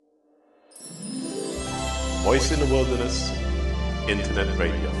Voice in the Wilderness, Internet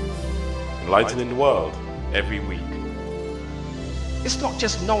Radio. Enlightening the world every week. It's not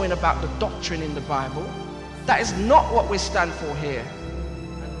just knowing about the doctrine in the Bible. That is not what we stand for here.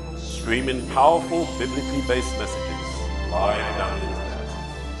 Streaming powerful biblically based messages live down the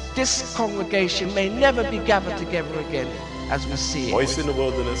internet. This congregation may never be gathered together again as we see it. Voice in the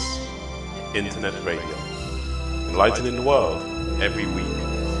Wilderness, Internet Radio. Enlightening the world every week.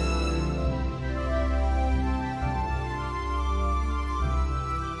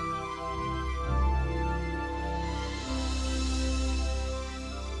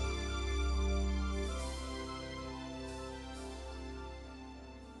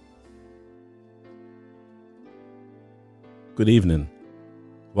 Good evening.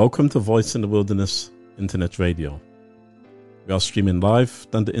 Welcome to Voice in the Wilderness Internet Radio. We are streaming live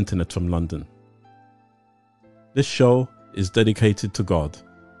down the internet from London. This show is dedicated to God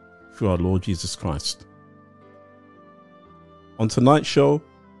through our Lord Jesus Christ. On tonight's show,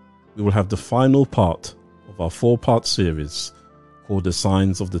 we will have the final part of our 4-part series called The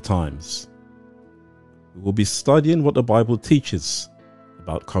Signs of the Times. We will be studying what the Bible teaches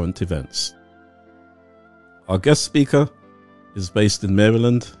about current events. Our guest speaker is based in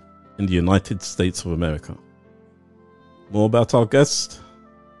Maryland in the United States of America. More about our guest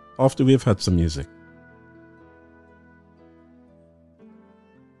after we have had some music.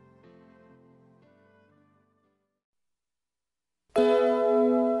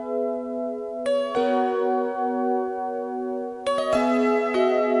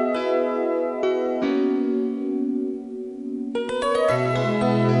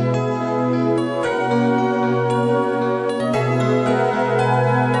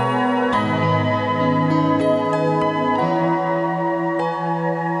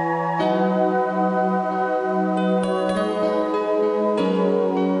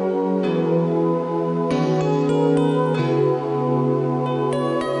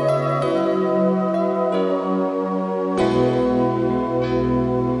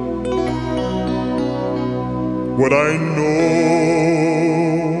 Would I know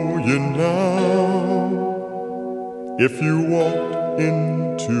you now if you walked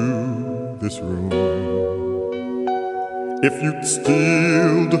into this room, if you'd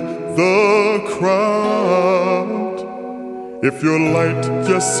stilled the crowd, if your light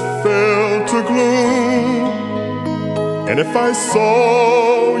just fell to gloom, and if I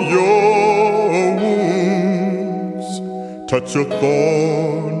saw your wounds touch your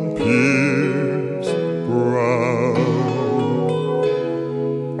thorn-pierced brow,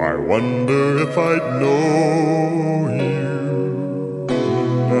 I wonder if I'd know you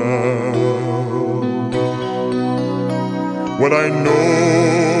now. Would I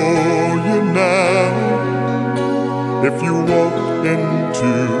know you now if you walked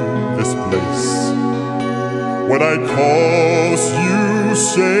into this place? Would I cause you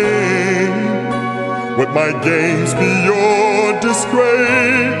shame? Would my gains be your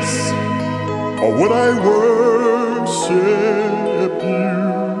disgrace? Or would I worship you,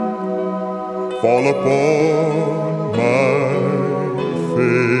 fall upon my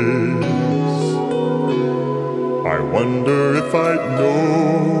face? I wonder if I'd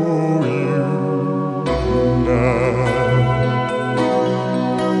know you now.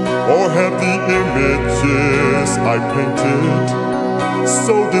 Or have the images I painted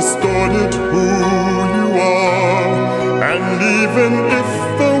so distorted who you are? And even if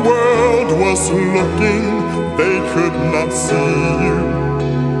the world was looking, they could not see you,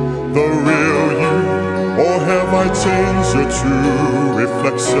 the real you. Or have I changed your true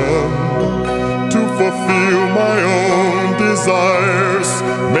reflection to fulfill my own desires,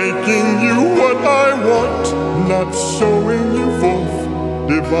 making you what I want, not showing you forth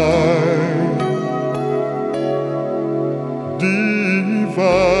divine,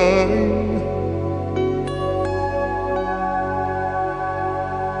 divine?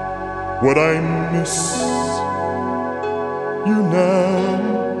 Would I miss you now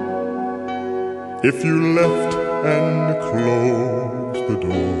if you left and closed the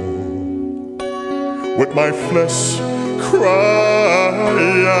door? Would my flesh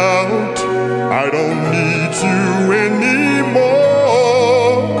cry out, I don't need you anymore?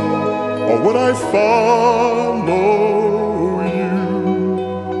 Or would I follow you?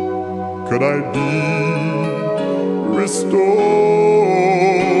 Could I be restored?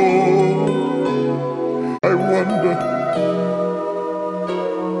 I wonder,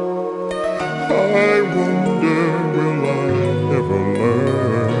 will I ever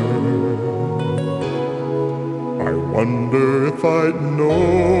learn? I wonder if I'd know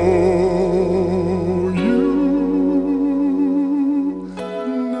you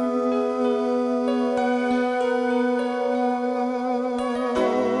now.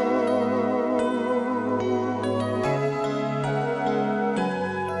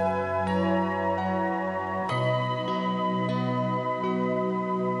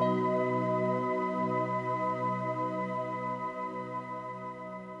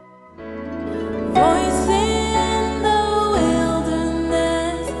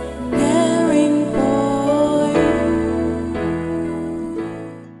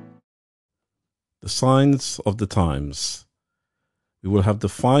 The Signs of the Times. We will have the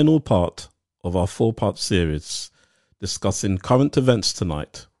final part of our 4-part series discussing current events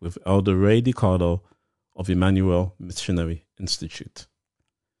tonight with Elder Ray DeCarlo of Emmanuel Missionary Institute.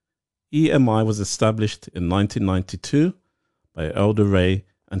 EMI was established in 1992 by Elder Ray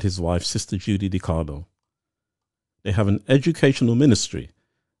and his wife, Sister Judy DeCarlo. They have an educational ministry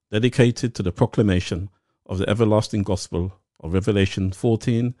dedicated to the proclamation of the everlasting gospel of Revelation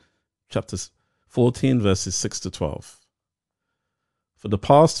 14, chapters 14, verses 6 to 12. For the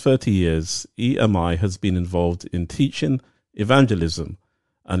past 30 years, EMI has been involved in teaching, evangelism,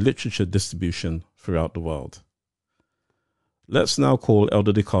 and literature distribution throughout the world. Let's now call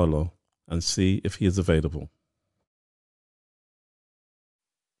Elder DeCarlo and see if he is available.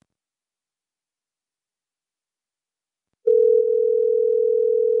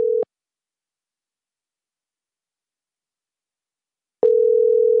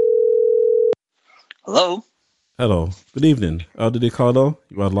 Hello. Hello. Good evening. Elder DeCarlo,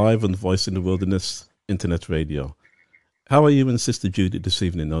 you are live on Voice in the Wilderness Internet Radio. How are you and Sister Judy this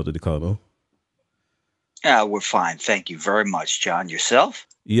evening, Elder DeCarlo? We're fine. Thank you very much, John. Yourself?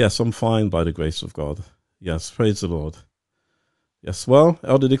 Yes, I'm fine by the grace of God. Yes, praise the Lord. Yes, well,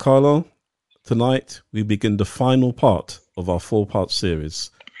 Elder DeCarlo, tonight we begin the final part of our 4-part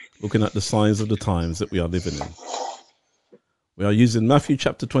series, looking at the signs of the times that we are living in. We are using Matthew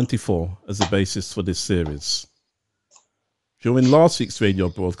chapter 24 as a basis for this series. During last week's radio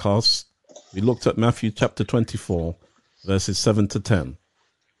broadcast, we looked at Matthew chapter 24, verses 7 to 10,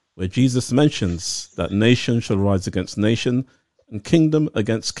 where Jesus mentions that nation shall rise against nation and kingdom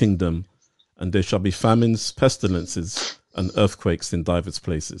against kingdom, and there shall be famines, pestilences, and earthquakes in divers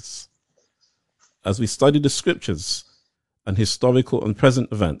places. As we study the scriptures and historical and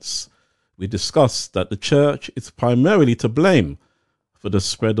present events, we discussed that the church is primarily to blame for the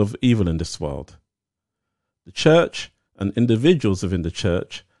spread of evil in this world. The church and individuals within the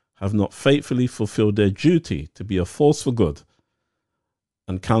church have not faithfully fulfilled their duty to be a force for good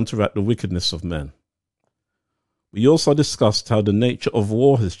and counteract the wickedness of men. We also discussed how the nature of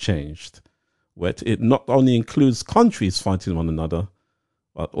war has changed, where it not only includes countries fighting one another,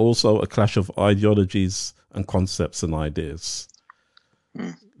 but also a clash of ideologies and concepts and ideas.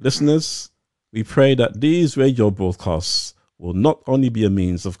 Listeners, we pray that these radio broadcasts will not only be a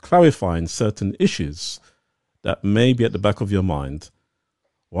means of clarifying certain issues that may be at the back of your mind,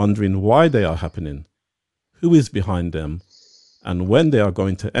 wondering why they are happening, who is behind them, and when they are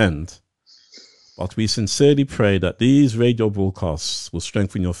going to end, but we sincerely pray that these radio broadcasts will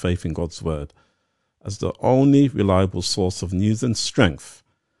strengthen your faith in God's word as the only reliable source of news and strength,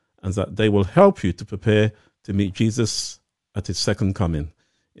 and that they will help you to prepare to meet Jesus at his second coming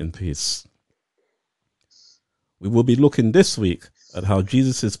in peace. We will be looking this week at how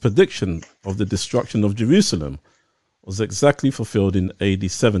Jesus' prediction of the destruction of Jerusalem was exactly fulfilled in AD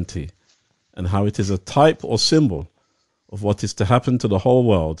 70, and how it is a type or symbol of what is to happen to the whole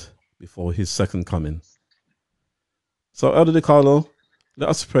world before his second coming. So, Elder DeCarlo, let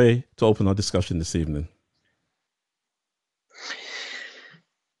us pray to open our discussion this evening.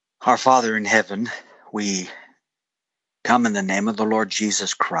 Our Father in heaven, we come in the name of the Lord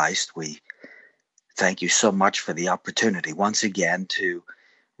Jesus Christ. We thank you so much for the opportunity once again to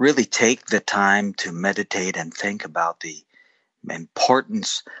really take the time to meditate and think about the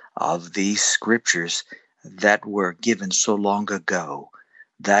importance of these scriptures that were given so long ago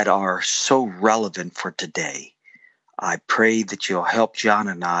that are so relevant for today. I pray that you'll help John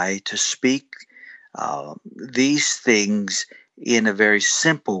and I to speak these things in a very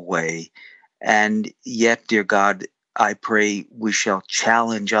simple way, and yet, dear God, I pray we shall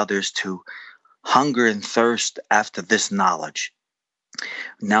challenge others to hunger and thirst after this knowledge.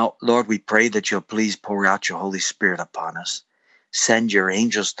 Now, Lord, we pray that you'll please pour out your Holy Spirit upon us. Send your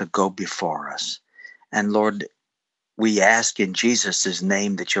angels to go before us. And Lord, we ask in Jesus'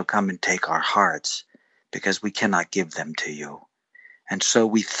 name that you'll come and take our hearts, because we cannot give them to you. And so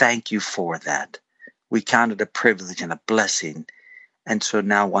we thank you for that. We count it a privilege and a blessing. And so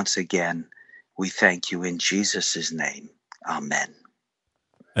now, once again, we thank you in Jesus' name. Amen.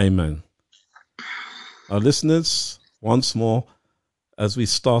 Amen. Our listeners, once more, as we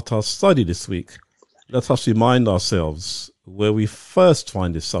start our study this week, let us remind ourselves where we first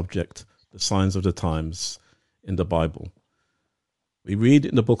find this subject, the signs of the times, in the Bible. We read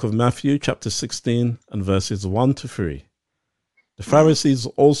in the book of Matthew, chapter 16, and verses 1 to 3. The Pharisees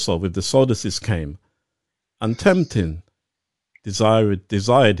also with the Sadducees came, and tempting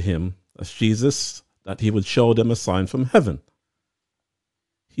desired him, as Jesus, that he would show them a sign from heaven.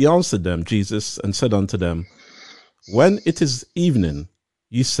 He answered them, Jesus, and said unto them, When it is evening,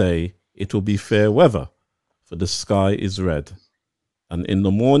 ye say, it will be fair weather, for the sky is red. And in the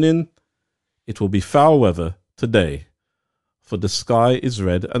morning, it will be foul weather today, for the sky is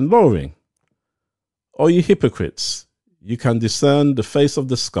red and lowering. O you hypocrites, you can discern the face of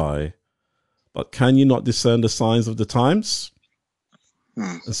the sky, but can you not discern the signs of the times?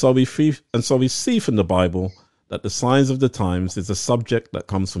 And so we see from the Bible that the signs of the times is a subject that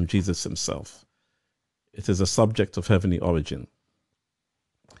comes from Jesus himself. It is a subject of heavenly origin.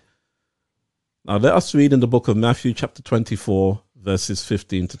 Now let us read in the book of Matthew chapter 24, verses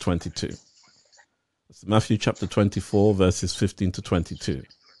 15 to 22. It's Matthew chapter 24, verses 15 to 22.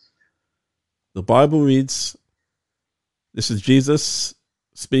 The Bible reads, this is Jesus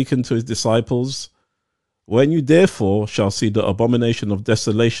speaking to his disciples. When you therefore shall see the abomination of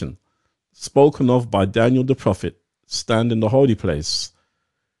desolation, spoken of by Daniel the prophet, stand in the holy place,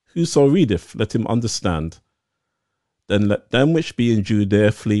 whoso readeth, let him understand. Then let them which be in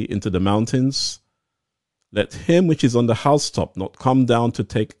Judea flee into the mountains. Let him which is on the housetop not come down to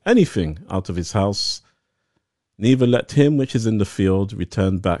take anything out of his house, neither let him which is in the field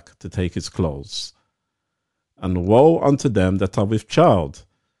return back to take his clothes. And woe unto them that are with child,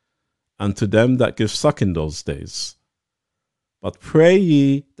 and to them that give suck in those days. But pray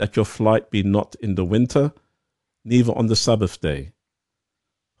ye that your flight be not in the winter, neither on the Sabbath day.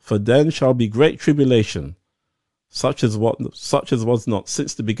 For then shall be great tribulation, such as was not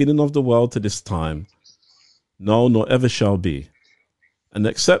since the beginning of the world to this time, no, nor ever shall be. And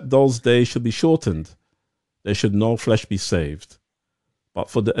except those days should be shortened, there should no flesh be saved. But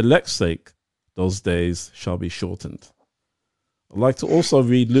for the elect's sake, those days shall be shortened. I'd like to also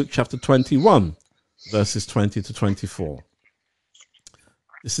read Luke chapter 21, verses 20 to 24.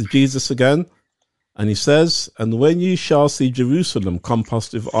 This is Jesus again, and he says, And when ye shall see Jerusalem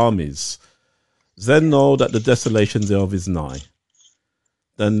compassed with armies, then know that the desolation thereof is nigh.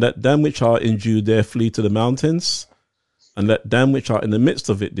 Then let them which are in Judea flee to the mountains, and let them which are in the midst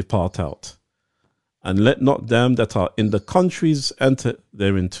of it depart out. And let not them that are in the countries enter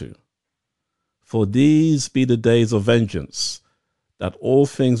thereinto. For these be the days of vengeance, that all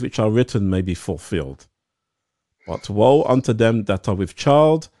things which are written may be fulfilled. But woe unto them that are with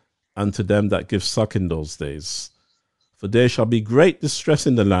child, and to them that give suck in those days. For there shall be great distress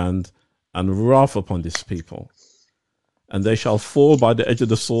in the land, and wrath upon this people. And they shall fall by the edge of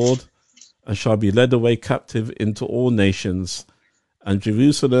the sword, and shall be led away captive into all nations, and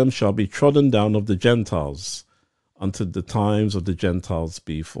Jerusalem shall be trodden down of the Gentiles, until the times of the Gentiles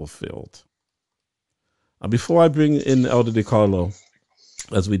be fulfilled. And before I bring in Elder DeCarlo,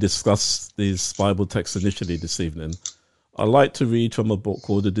 as we discuss these Bible texts initially this evening, I'd like to read from a book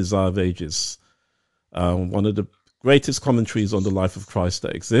called The Desire of Ages, one of the greatest commentaries on the life of Christ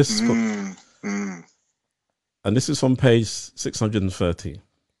that exists. And this is from page 630.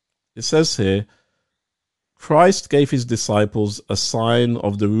 It says here, Christ gave his disciples a sign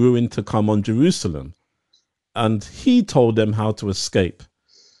of the ruin to come on Jerusalem, and he told them how to escape.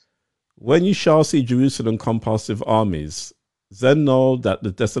 When you shall see Jerusalem compassed with armies, then know that the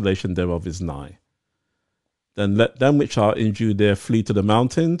desolation thereof is nigh. Then let them which are in Judea flee to the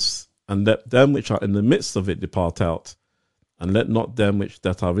mountains, and let them which are in the midst of it depart out, and let not them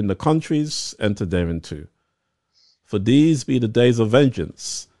that are in the countries enter thereinto. For these be the days of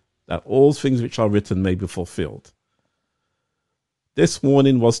vengeance, that all things which are written may be fulfilled. This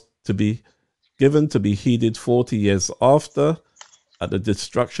warning was to be given to be heeded 40 years after, at the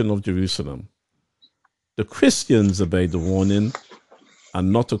destruction of Jerusalem. The Christians obeyed the warning,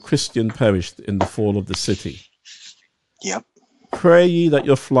 and not a Christian perished in the fall of the city. Yep. Pray ye that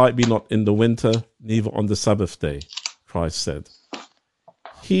your flight be not in the winter, neither on the Sabbath day, Christ said.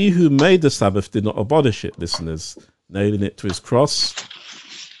 He who made the Sabbath did not abolish it, listeners, nailing it to his cross.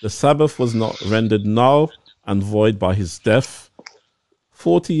 The Sabbath was not rendered null and void by his death.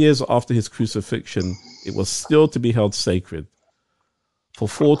 40 years after his crucifixion, it was still to be held sacred. For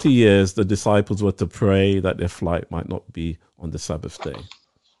 40 years, the disciples were to pray that their flight might not be on the Sabbath day.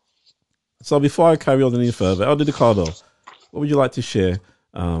 So before I carry on any further, Elder DeCarlo, what would you like to share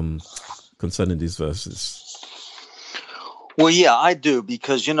concerning these verses? Well, yeah, I do,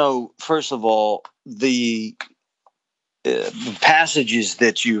 because, first of all, the passages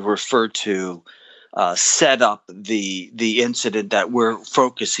that you refer to set up the incident that we're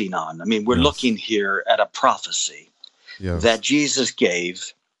focusing on. I mean, we're looking here at a prophecy that Jesus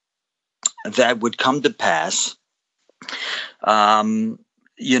gave that would come to pass,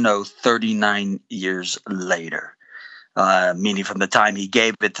 39 years later, meaning from the time he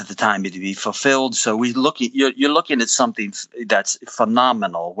gave it to the time it to be fulfilled. So you're looking at something that's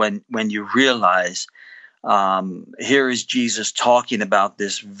phenomenal when you realize Here is Jesus talking about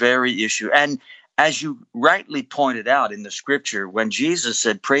this very issue. And as you rightly pointed out in the scripture, when Jesus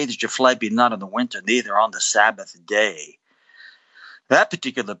said, "Pray that your flight be not in the winter, neither on the Sabbath day," that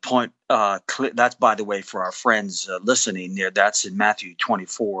particular point, that's, by the way, for our friends listening there, that's in Matthew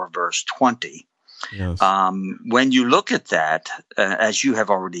 24, verse 20. Yes. When you look at that, as you have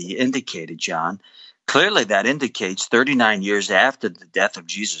already indicated, John, clearly that indicates 39 years after the death of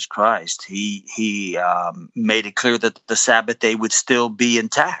Jesus Christ, he made it clear that the Sabbath day would still be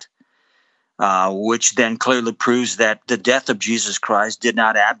intact, which then clearly proves that the death of Jesus Christ did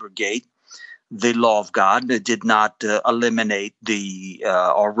not abrogate the law of God. It did not eliminate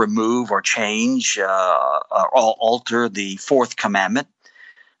or remove or change or alter the fourth commandment,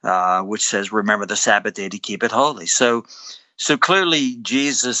 which says, "Remember the Sabbath day to keep it holy." So clearly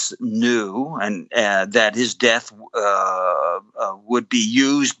Jesus knew and that his death would be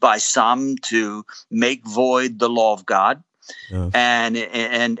used by some to make void the law of God, Yes.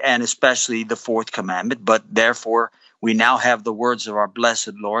 and especially the fourth commandment. But therefore, we now have the words of our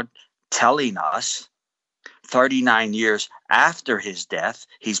blessed Lord telling us 39 years after his death,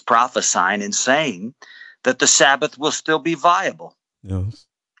 he's prophesying and saying that the Sabbath will still be viable. Yes.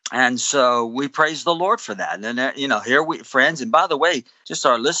 And so we praise the Lord for that. And, here we, friends, and by the way, just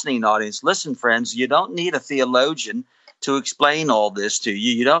our listening audience, listen, friends, you don't need a theologian to explain all this to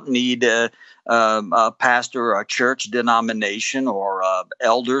you. You don't need a pastor or a church denomination or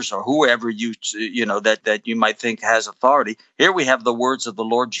elders or whoever that you might think has authority. Here we have the words of the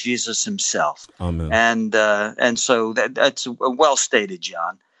Lord Jesus himself. Amen. And so that's well stated,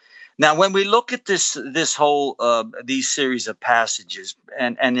 John. Now, when we look at this whole these series of passages,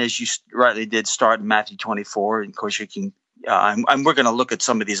 and as you rightly did, start in Matthew 24, and of course you can, and we're going to look at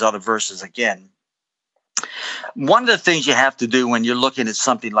some of these other verses again. One of the things you have to do when you're looking at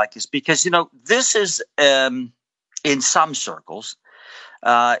something like this, because this is in some circles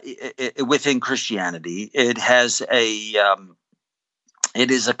within Christianity, it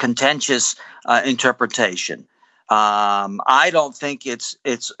is a contentious interpretation. I don't think it's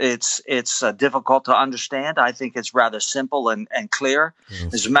difficult to understand. I think it's rather simple and clear.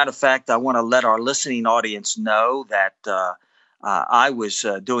 Yes. As a matter of fact, I want to let our listening audience know that I was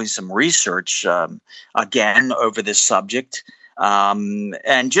doing some research again over this subject,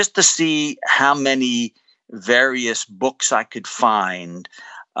 and just to see how many various books I could find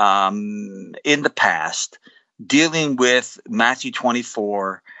in the past dealing with Matthew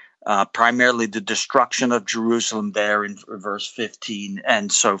 24. Primarily the destruction of Jerusalem there in verse 15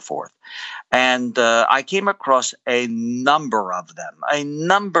 and so forth. And I came across a number of them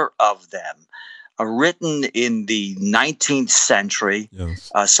written in the 19th century, Yes.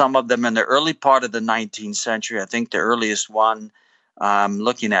 some of them in the early part of the 19th century. I think the earliest one I'm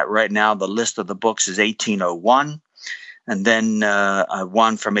looking at right now, the list of the books is 1801. And then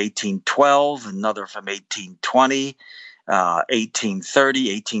one from 1812, another from 1820.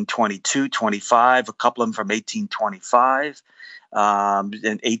 1830, 1822, 25, a couple of them from 1825, and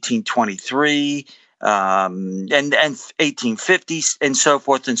 1823, and 1850, and so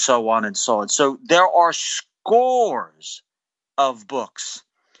forth and so on and so on. So there are scores of books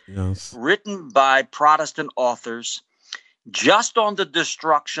Yes. written by Protestant authors just on the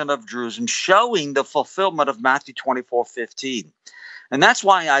destruction of Jerusalem, showing the fulfillment of Matthew 24:15. And that's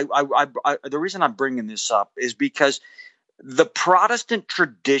why the reason I'm bringing this up is because the Protestant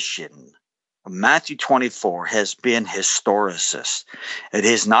tradition of Matthew 24 has been historicist. It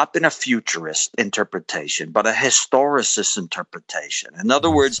has not been a futurist interpretation, but a historicist interpretation. In other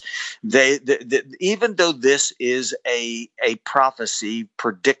words, even though this is a prophecy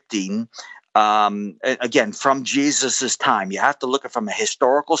predicting, again, from Jesus's time, you have to look at it from a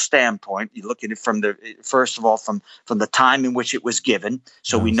historical standpoint. You look at it from first of all, from the time in which it was given.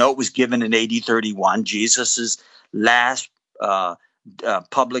 So we know it was given in AD 31, Jesus's last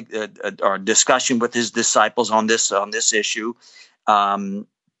public or discussion with his disciples on this issue,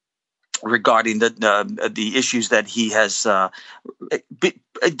 regarding the issues that he has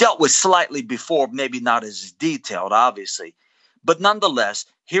dealt with slightly before, maybe not as detailed, obviously, but nonetheless,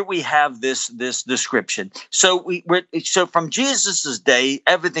 here we have this description. So so from Jesus's day,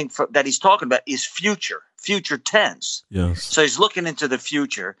 everything that he's talking about is future tense. Yes. So he's looking into the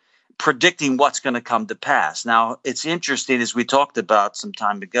future, predicting what's going to come to pass. Now, it's interesting, as we talked about some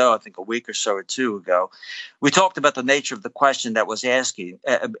time ago, I think a week or so or two ago, we talked about the nature of the question that was asked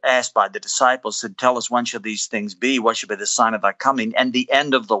by the disciples to tell us, when shall these things be? What shall be the sign of thy coming and the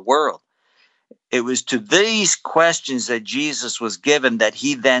end of the world? It was to these questions that Jesus was given that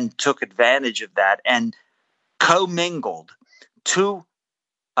he then took advantage of that and commingled two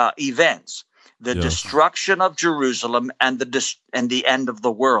events. the Yes. destruction of Jerusalem and the end of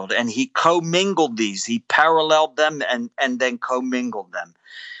the world. And he commingled these. He paralleled them and then commingled them.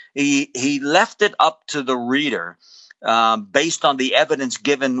 He left it up to the reader, based on the evidence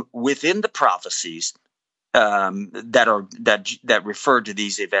given within the prophecies that refer to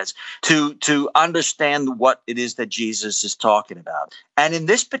these events, to understand what it is that Jesus is talking about. And in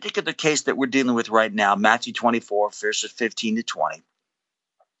this particular case that we're dealing with right now, Matthew 24, verses 15 to 20,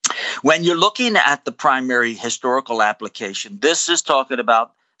 when you're looking at the primary historical application, this is talking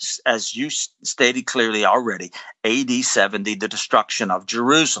about, as you stated clearly already, AD 70, the destruction of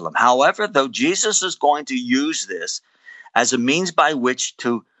Jerusalem. However, though Jesus is going to use this as a means by which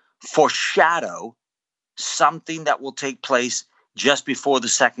to foreshadow something that will take place just before the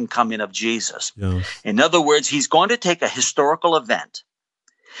second coming of Jesus. Yes. In other words, he's going to take a historical event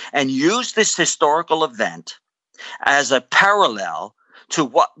and use this historical event as a parallel to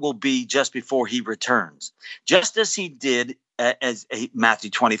what will be just before he returns. Just as he did as Matthew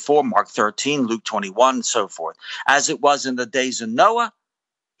 24, Mark 13, Luke 21, and so forth. As it was in the days of Noah,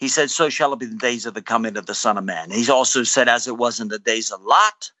 he said, so shall it be in the days of the coming of the Son of Man. He's also said, as it was in the days of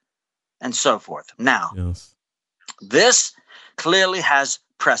Lot, and so forth. Now, Yes. this clearly has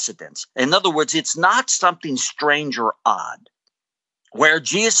precedence. In other words, it's not something strange or odd, where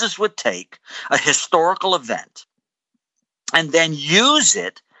Jesus would take a historical event and then use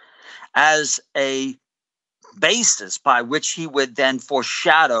it as a basis by which he would then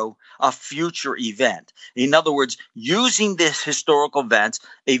foreshadow a future event. In other words, using this historical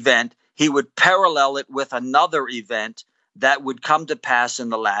event, he would parallel it with another event that would come to pass in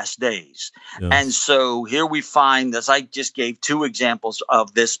the last days. Yes. And so here we find, as I just gave two examples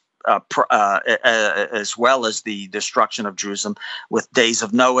of this, as well as the destruction of Jerusalem with days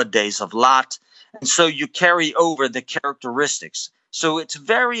of Noah, days of Lot. And so you carry over the characteristics. So it's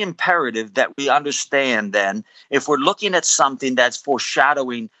very imperative that we understand then, if we're looking at something that's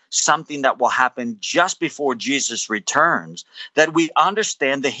foreshadowing something that will happen just before Jesus returns, that we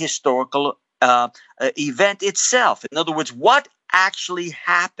understand the historical event itself. In other words, what actually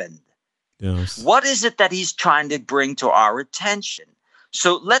happened? Yes. What is it that he's trying to bring to our attention?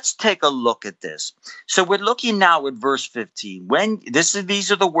 So let's take a look at this. So we're looking now at verse 15.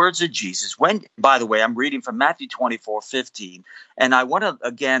 These are the words of Jesus. By the way, I'm reading from Matthew 24, 15. And I want to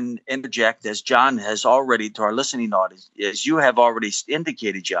again interject, as John has already, to our listening audience, as you have already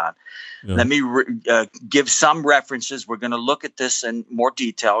indicated, John. Yeah. Let me give some references. We're going to look at this in more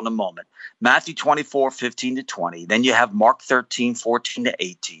detail in a moment. Matthew 24, 15 to 20. Then you have Mark 13, 14 to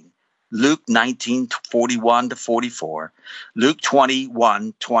 18. Luke 19, 41 to 44, Luke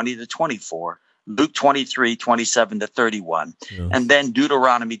 21, 20 to 24, Luke 23, 27 to 31, Yes. and then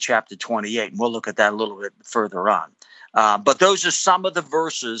Deuteronomy chapter 28. And we'll look at that a little bit further on. But those are some of the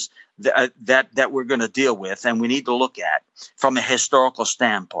verses that we're going to deal with and we need to look at from a historical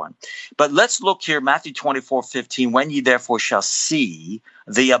standpoint. But let's look here, Matthew 24, 15. When ye therefore shall see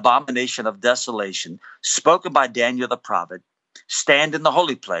the abomination of desolation spoken by Daniel the prophet, stand in the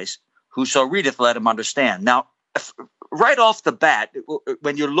holy place. Whoso readeth, let him understand. Now, right off the bat,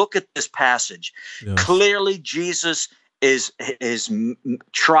 when you look at this passage, Yes. clearly Jesus is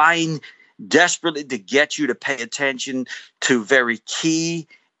trying desperately to get you to pay attention to very key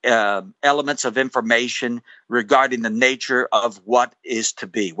elements of information regarding the nature of what is to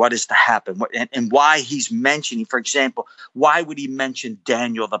be, what is to happen, and why he's mentioning, for example, why would he mention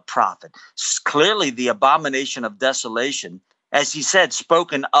Daniel the prophet? Clearly, the abomination of desolation, as he said,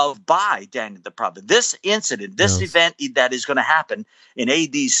 spoken of by Daniel the prophet. This incident, this Yes. event that is going to happen in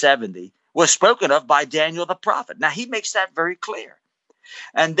AD 70 was spoken of by Daniel the prophet. Now, he makes that very clear.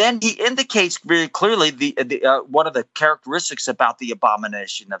 And then he indicates very clearly one of the characteristics about the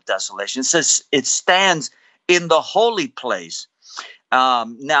abomination of desolation. It says it stands in the holy place.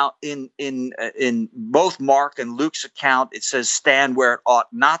 Now, in both Mark and Luke's account, it says stand where it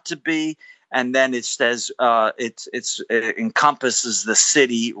ought not to be. And then it says it encompasses the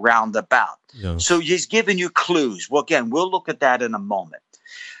city round about. Yes. So he's giving you clues. Well, again, we'll look at that in a moment.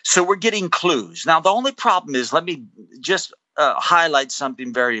 So we're getting clues. Now, the only problem is, let me just highlight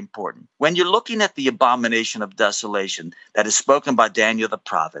something very important. When you're looking at the abomination of desolation that is spoken by Daniel the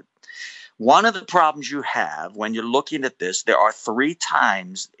prophet, one of the problems you have when you're looking at this, there are 3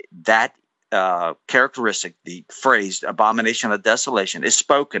 times that characteristic, the phrase abomination of desolation, is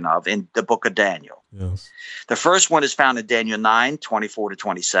spoken of in the book of Daniel. Yes. The first one is found in Daniel 9, 24 to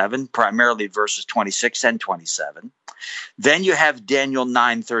 27, primarily verses 26 and 27. Then you have Daniel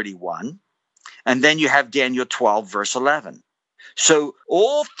 9, 31. And then you have Daniel 12, verse 11. So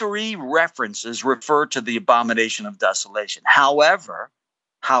all 3 references refer to the abomination of desolation. However,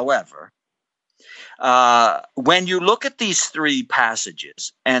 when you look at these three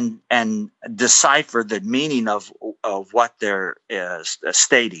passages and decipher the meaning of what they're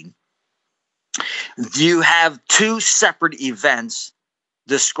stating, you have two separate events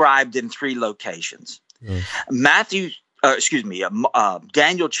described in three locations. Yes.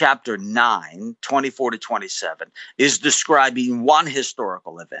 Daniel chapter 9, 24 to 27 is describing one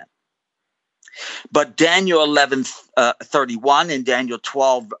historical event. But Daniel 11, 31 and Daniel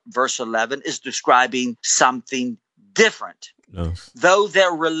 12, verse 11 is describing something different. Yes. Though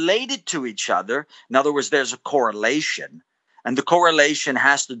they're related to each other, in other words, there's a correlation, and the correlation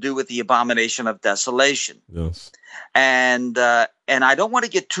has to do with the abomination of desolation. Yes. And I don't want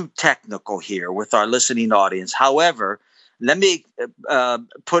to get too technical here with our listening audience. However, let me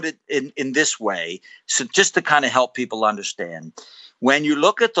put it in this way, so just to kind of help people understand. When you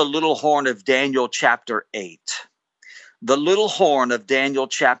look at the little horn of Daniel chapter 8, the little horn of Daniel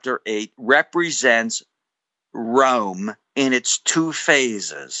chapter 8 represents Rome in its two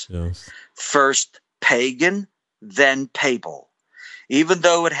phases. Yes. First pagan, then papal. Even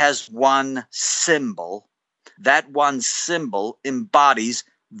though it has one symbol, that one symbol embodies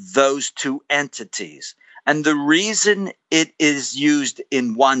those two entities. And the reason it is used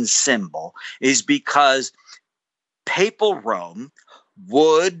in one symbol is because papal Rome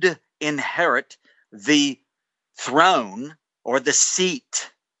would inherit the throne or the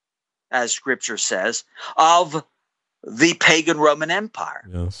seat, as scripture says, of the pagan Roman Empire.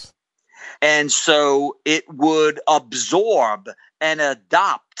 Yes. And so it would absorb and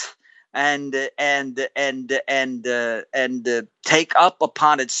adopt and take up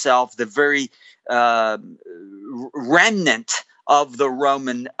upon itself the very remnant of the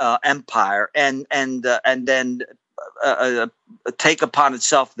Roman Empire, and then take upon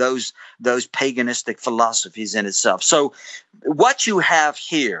itself those paganistic philosophies in itself. So what you have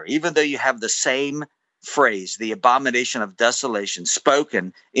here, even though you have the same phrase, the abomination of desolation,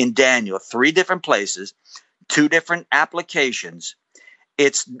 spoken in Daniel, three different places, two different applications,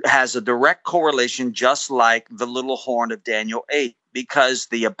 it has a direct correlation, just like the little horn of Daniel 8, because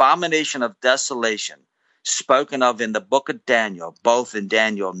the abomination of desolation spoken of in the book of Daniel, both in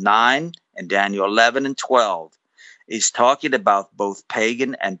Daniel 9 and Daniel 11 and 12, is talking about both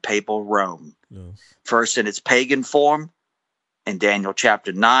pagan and papal Rome. Yes. First in its pagan form in Daniel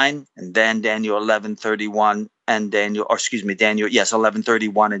chapter 9, and then Daniel 11:31 and Daniel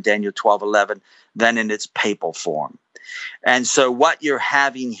 11:31 and Daniel 12:11, then in its papal form. And so what you're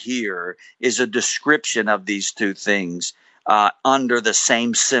having here is a description of these two things under the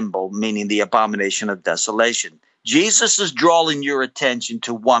same symbol, meaning the abomination of desolation. Jesus is drawing your attention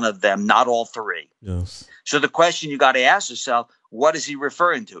to one of them, not all three. Yes. So the question you got to ask yourself, what is he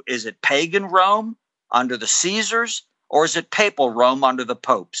referring to? Is it pagan Rome under the Caesars, or is it papal Rome under the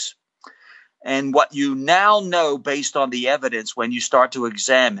popes? And what you now know based on the evidence, when you start to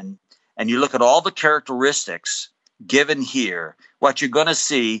examine and you look at all the characteristics given here, what you're going to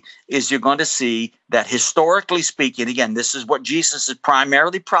see is that historically speaking, again, this is what Jesus is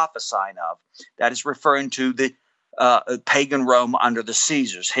primarily prophesying of, that is referring to the pagan Rome under the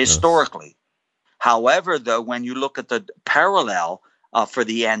Caesars, historically. Yes. However, though, when you look at the parallel for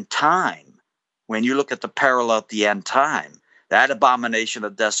the end time, that abomination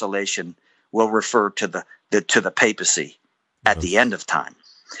of desolation will refer to the papacy at the end of time.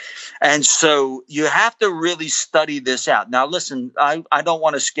 And so you have to really study this out. Now, listen, I don't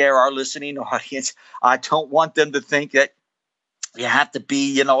want to scare our listening audience. I don't want them to think that you have to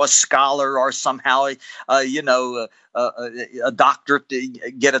be, a scholar or somehow, a doctorate,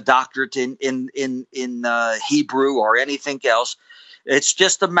 get a doctorate in Hebrew or anything else. It's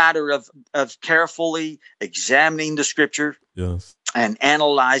just a matter of carefully examining the scripture, yes, and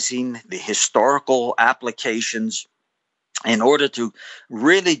analyzing the historical applications in order to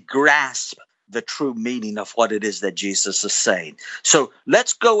really grasp the true meaning of what it is that Jesus is saying. So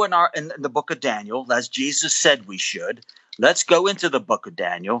let's go in the book of Daniel, as Jesus said we should. Let's go into the book of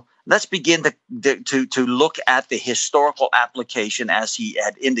Daniel. Let's begin to look at the historical application as he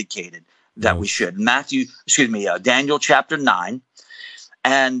had indicated that we should. Daniel chapter 9.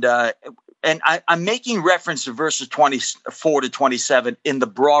 And I'm making reference to verses 24 to 27 in the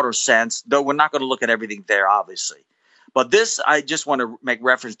broader sense, though we're not going to look at everything there, obviously. But this, I just want to make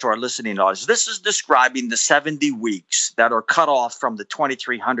reference to our listening audience. This is describing the 70 weeks that are cut off from the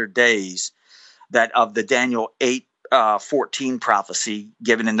 2,300 days that of the Daniel 8:14 prophecy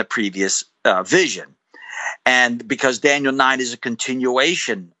given in the previous vision. And because Daniel 9 is a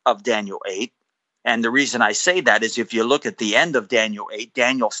continuation of Daniel 8, and the reason I say that is if you look at the end of Daniel 8,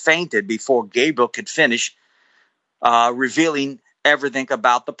 Daniel fainted before Gabriel could finish revealing everything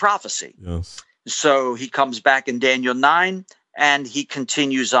about the prophecy. Yes. So he comes back in Daniel 9, and he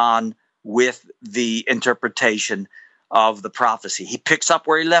continues on with the interpretation of the prophecy. He picks up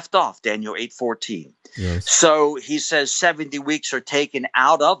where he left off, Daniel 8:14. Yes. So he says 70 weeks are taken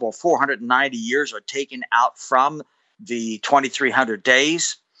out of, or 490 years are taken out from the 2300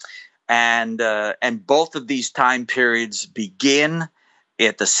 days. And both of these time periods begin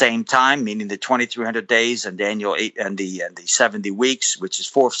at the same time, meaning the 2300 days and Daniel 8 and the 70 weeks, which is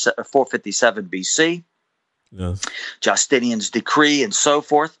 457 BC. Yes. Justinian's decree and so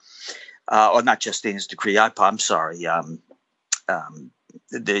forth. Or not Justinian's decree. I'm sorry.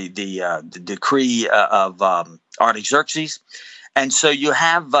 The decree of Artaxerxes, and so you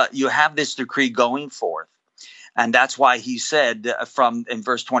have this decree going forth, and that's why he said in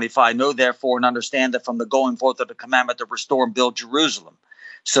verse 25, "Know therefore and understand that from the going forth of the commandment to restore and build Jerusalem."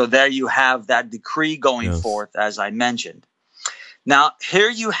 So there you have that decree going forth, as I mentioned. Now here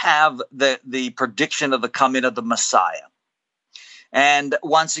you have the prediction of the coming of the Messiah. And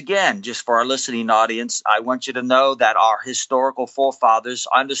once again, just for our listening audience, I want you to know that our historical forefathers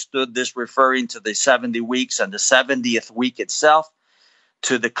understood this referring to the 70 weeks and the 70th week itself,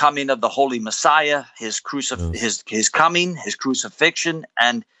 to the coming of the Holy Messiah, his coming, his crucifixion,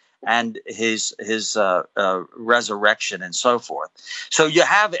 and his resurrection, and so forth. So you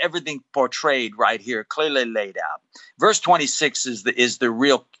have everything portrayed right here, clearly laid out. Verse 26 is the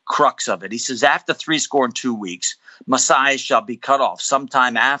real crux of it. He says, "After 62 weeks, Messiah shall be cut off."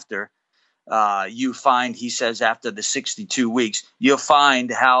 Sometime after, you find, he says, after the 62 weeks, you'll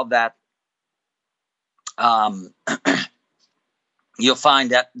find how that you'll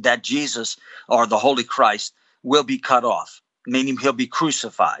find that Jesus, or the Holy Christ, will be cut off, meaning he'll be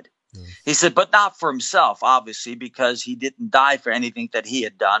crucified. He said, but not for himself, obviously, because he didn't die for anything that he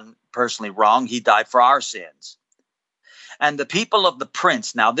had done personally wrong. He died for our sins. And the people of the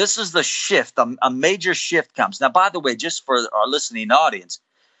prince. Now, this is the shift. A major shift comes. Now, by the way, just for our listening audience,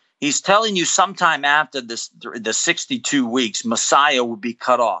 he's telling you sometime after the 62 weeks, Messiah will be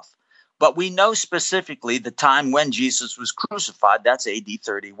cut off. But we know specifically the time when Jesus was crucified. That's AD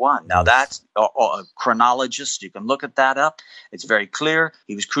 31. Now, that's a chronologist. You can look at that up. It's very clear.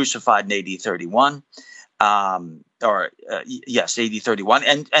 He was crucified in AD 31. Yes, AD 31.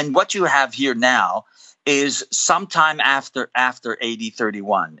 And what you have here now is sometime after AD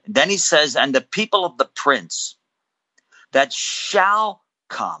 31. Then he says, "And the people of the prince that shall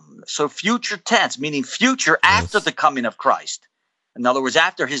come." So future tense, meaning future after the coming of Christ. In other words,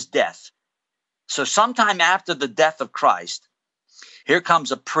 after his death. So sometime after the death of Christ, here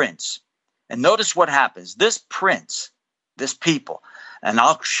comes a prince. And notice what happens. This prince, this people, and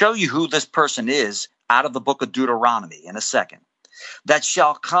I'll show you who this person is out of the book of Deuteronomy in a second, that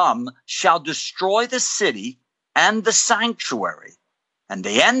shall come, shall destroy the city and the sanctuary. And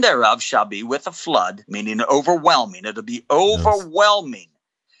the end thereof shall be with a flood, meaning overwhelming. It'll be overwhelming.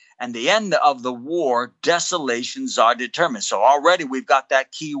 And the end of the war, desolations are determined. So already we've got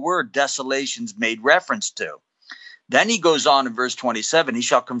that key word, desolations, made reference to. Then he goes on in verse 27, "He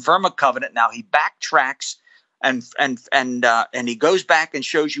shall confirm a covenant." Now he backtracks and he goes back and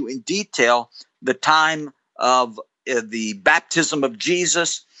shows you in detail the time of the baptism of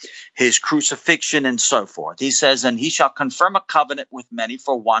Jesus, his crucifixion, and so forth. He says, "And he shall confirm a covenant with many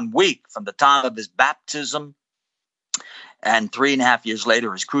for 1 week, from the time of his baptism, and 3.5 years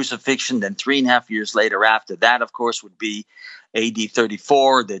later, his crucifixion. Then 3.5 years later after that, of course, would be AD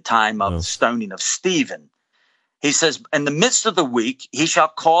 34, the time of the stoning of Stephen." He says, "In the midst of the week, he shall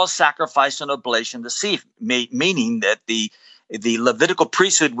cause sacrifice and oblation to cease," meaning that the Levitical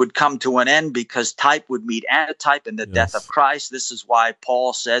priesthood would come to an end, because type would meet antitype in the death of Christ. This is why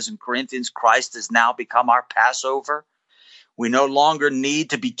Paul says in Corinthians, Christ has now become our Passover. We no longer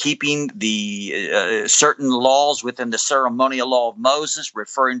need to be keeping the certain laws within the ceremonial law of Moses,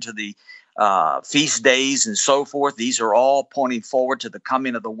 referring to the feast days and so forth. These are all pointing forward to the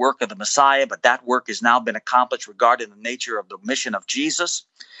coming of the work of the Messiah, but that work has now been accomplished regarding the nature of the mission of Jesus.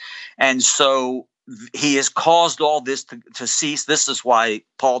 And so he has caused all this to cease. This is why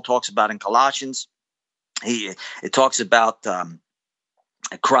Paul talks about in Colossians. It talks about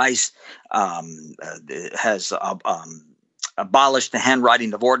Christ has abolished the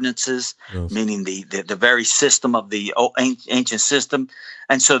handwriting of ordinances, meaning the very system of the ancient system.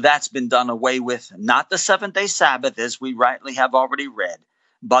 And so that's been done away with, not the seventh-day Sabbath, as we rightly have already read,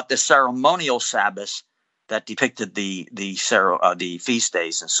 but the ceremonial Sabbath that depicted the feast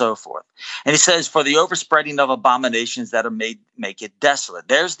days and so forth. And he says, "For the overspreading of abominations that are make it desolate."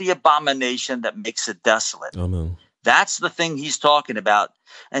 There's the abomination that makes it desolate. Amen. That's the thing he's talking about.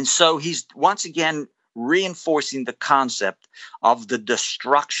 And so he's once again reinforcing the concept of the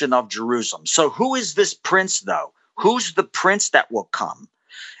destruction of Jerusalem. So who is this prince, though? Who's the prince that will come?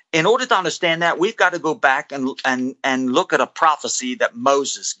 In order to understand that, we've got to go back and look at a prophecy that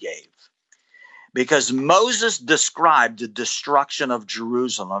Moses gave. Because Moses described the destruction of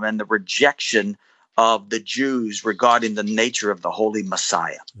Jerusalem and the rejection of the Jews regarding the nature of the Holy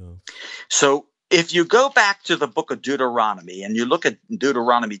Messiah. Yeah. So if you go back to the book of Deuteronomy and you look at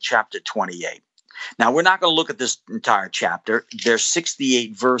Deuteronomy chapter 28, now we're not going to look at this entire chapter. There's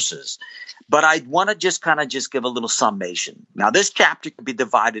 68 verses, but I want to just give a little summation. Now this chapter can be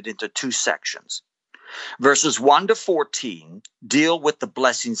divided into two sections. Verses 1 to 14 deal with the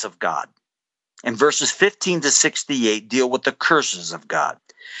blessings of God. And verses 15 to 68 deal with the curses of God.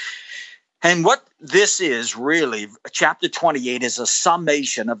 And what this is really, chapter 28 is a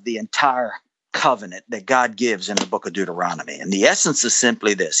summation of the entire covenant that God gives in the book of Deuteronomy. And the essence is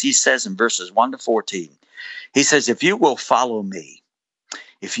simply this. He says in verses 1 to 14, he says, if you will follow me,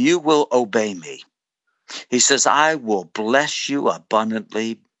 if you will obey me, he says, I will bless you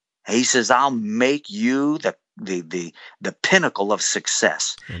abundantly. He says, I'll make you the pinnacle of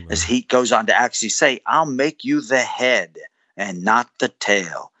success. Amen. As he goes on to actually say, I'll make you the head and not the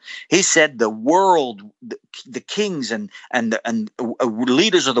tail. He said the world, the kings and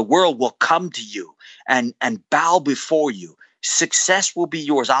leaders of the world will come to you and bow before you. Success will be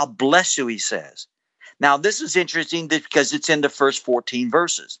yours. I'll bless you, he says. Now, this is interesting because it's in the first 14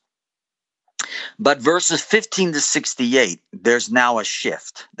 verses. But verses 15 to 68, there's now a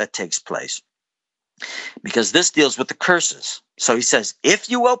shift that takes place. Because this deals with the curses. So he says, if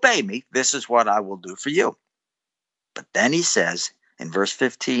you obey me, this is what I will do for you. But then he says in verse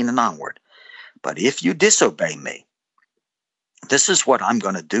 15 and onward, but if you disobey me, this is what I'm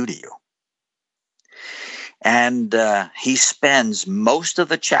going to do to you. And he spends most of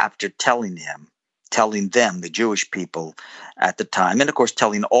the chapter telling them, the Jewish people at the time, and of course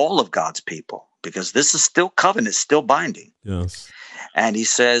telling all of God's people, because this is still covenant, still binding. Yes. And he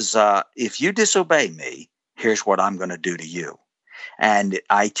says, if you disobey me, here's what I'm going to do to you. And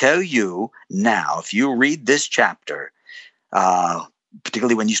I tell you now, if you read this chapter,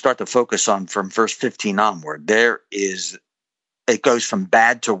 particularly when you start to focus on from verse 15 onward, it goes from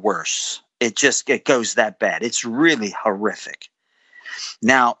bad to worse. It goes that bad. It's really horrific.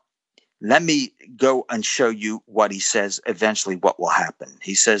 Now, let me go and show you what he says eventually what will happen.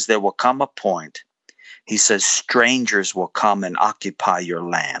 He says there will come a point. He says, strangers will come and occupy your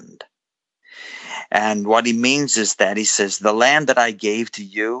land. And what he means is that he says, the land that I gave to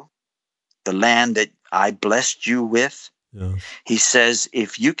you, the land that I blessed you with, he says,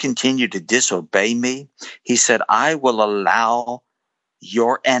 if you continue to disobey me, he said, I will allow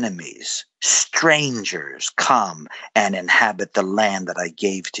your enemies, strangers, come and inhabit the land that I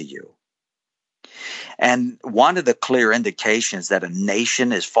gave to you. And one of the clear indications that a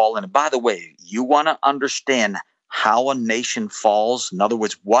nation is fallen, and by the way, you want to understand how a nation falls. In other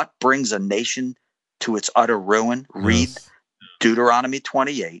words, what brings a nation to its utter ruin? Read Deuteronomy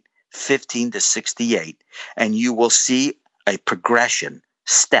 28, 15 to 68, and you will see a progression,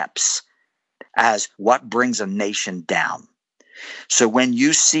 steps, as what brings a nation down. So when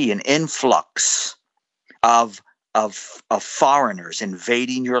you see an influx of foreigners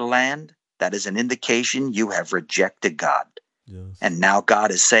invading your land, that is an indication you have rejected God. Yes. And now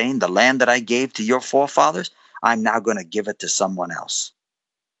God is saying, the land that I gave to your forefathers, I'm now going to give it to someone else.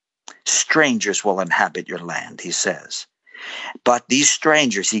 Strangers will inhabit your land, he says. But these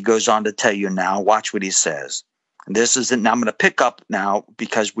strangers, he goes on to tell you now, watch what he says. This isn't, now I'm going to pick up now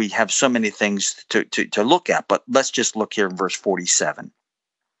because we have so many things to look at, but let's just look here in verse 47.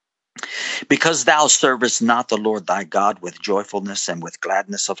 Because thou servest not the Lord thy God with joyfulness and with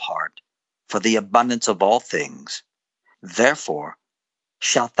gladness of heart, for the abundance of all things, therefore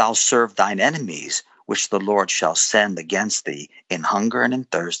shalt thou serve thine enemies, which the Lord shall send against thee in hunger and in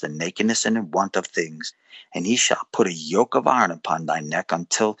thirst and nakedness and in want of things. And he shall put a yoke of iron upon thy neck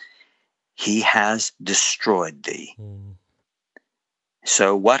until he has destroyed thee.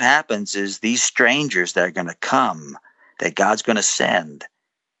 So what happens is these strangers that are going to come, that God's going to send,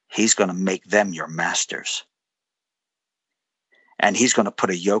 he's going to make them your masters. And he's going to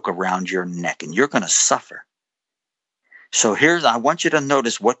put a yoke around your neck, and you're going to suffer. So I want you to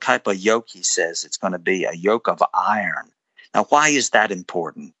notice what type of yoke he says it's going to be, a yoke of iron. Now, why is that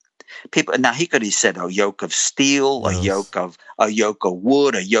important? He could have said a yoke of steel, a yoke of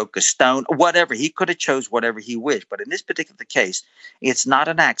wood, a yoke of stone, whatever. He could have chose whatever he wished. But in this particular case, it's not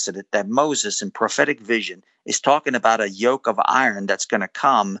an accident that Moses in prophetic vision is talking about a yoke of iron that's going to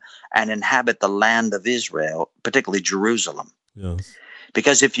come and inhabit the land of Israel, particularly Jerusalem. Yes.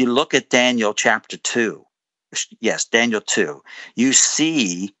 Because if you look at Daniel chapter 2, yes, Daniel 2, you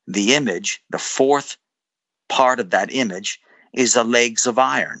see the image, the fourth part of that image is the legs of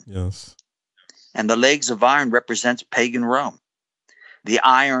iron. Yes. And the legs of iron represents pagan Rome, the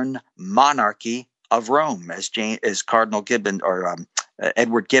iron monarchy of Rome, as Cardinal Gibbon or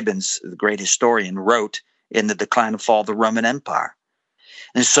Edward Gibbons, the great historian, wrote in The Decline and Fall of the Roman Empire.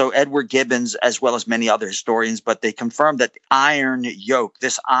 And so Edward Gibbons, as well as many other historians, but they confirm that the iron yoke,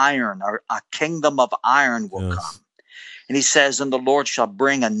 this iron, or a kingdom of iron will come. And he says, and the Lord shall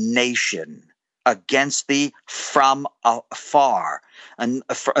bring a nation against thee from afar, and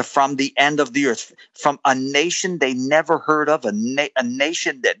from the end of the earth, from a nation they never heard of, a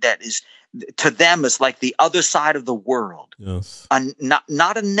nation that is, to them, is like the other side of the world. Yes.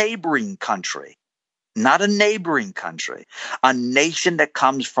 Not a neighboring country. Not a neighboring country. A nation that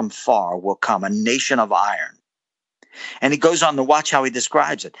comes from far will come, a nation of iron. And he goes on to watch how he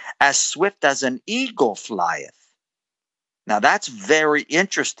describes it. As swift as an eagle flieth. Now that's very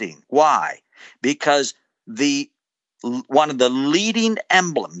interesting. Why? Because one of the leading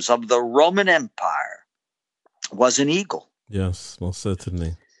emblems of the Roman Empire was an eagle. Yes, most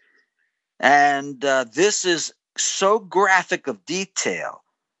certainly. And this is so graphic of detail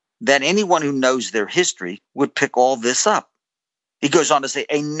that anyone who knows their history would pick all this up. He goes on to say,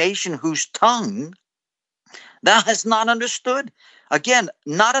 a nation whose tongue thou hast not understood. Again,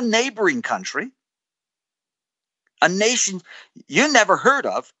 not a neighboring country. A nation you never heard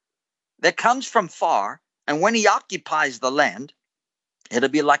of that comes from far, and when he occupies the land, it'll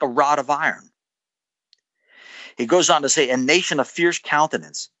be like a rod of iron. He goes on to say, a nation of fierce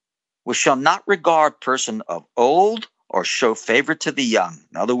countenance, which shall not regard person of old or show favor to the young.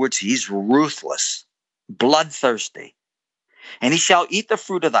 In other words, he's ruthless, bloodthirsty. And he shall eat the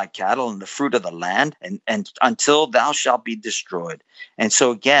fruit of thy cattle and the fruit of the land, and until thou shalt be destroyed. And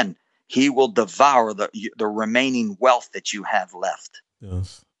so again, he will devour the remaining wealth that you have left.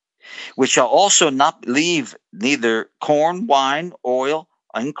 Yes. Which shall also not leave neither corn, wine, oil,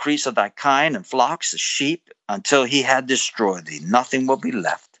 increase of thy kind, and flocks, sheep, until he had destroyed thee. Nothing will be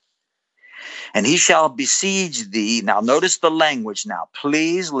left. And he shall besiege thee. Now notice the language now.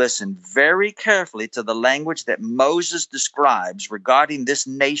 Please listen very carefully to the language that Moses describes regarding this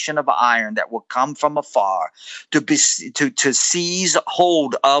nation of iron that will come from afar to seize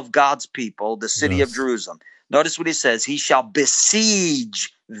hold of God's people, the city of Jerusalem. Notice what he says. He shall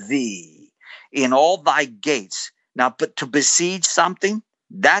besiege thee in all thy gates. Now, but to besiege something,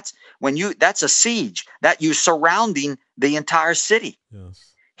 that's a siege, that you're surrounding the entire city. Yes.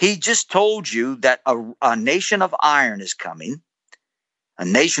 He just told you that a nation of iron is coming, a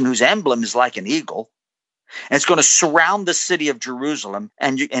nation whose emblem is like an eagle, and it's going to surround the city of Jerusalem,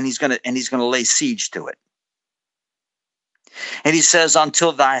 and he's going to lay siege to it. And he says,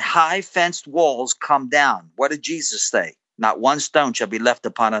 until thy high fenced walls come down. What did Jesus say? Not one stone shall be left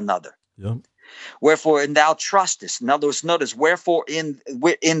upon another. Yep. Wherefore in thou trustest. In other words, notice, wherefore in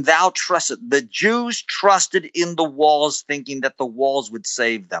thou trustest. The Jews trusted in the walls, thinking that the walls would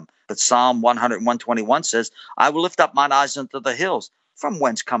save them. But Psalm 121 says, I will lift up mine eyes unto the hills. From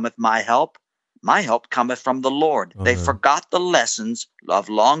whence cometh my help? My help cometh from the Lord. Amen. They forgot the lessons of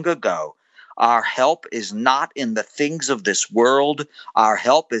long ago. Our help is not in the things of this world. Our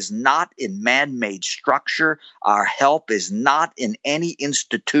help is not in man-made structure. Our help is not in any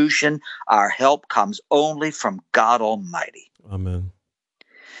institution. Our help comes only from God Almighty. Amen.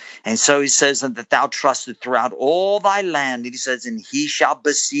 And so he says, and that thou trusted throughout all thy land. And he says, and he shall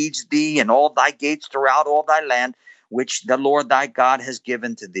besiege thee in all thy gates throughout all thy land, which the Lord thy God has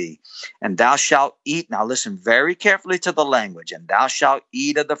given to thee. And thou shalt eat, now listen very carefully to the language, and thou shalt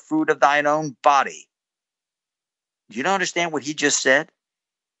eat of the fruit of thine own body. Do you understand what he just said?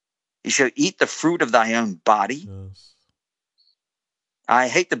 You shall eat the fruit of thy own body. Yes. I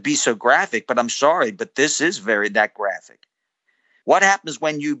hate to be so graphic, but I'm sorry, but this is that graphic. What happens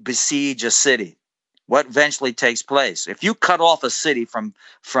when you besiege a city? What eventually takes place? If you cut off a city from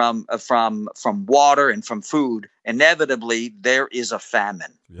water and from food, inevitably there is a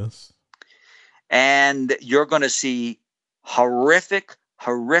famine. Yes. And you're going to see horrific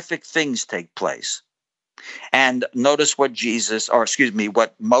things take place. And notice what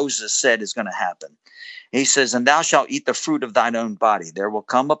what Moses said is going to happen. He says, and thou shalt eat the fruit of thine own body. There will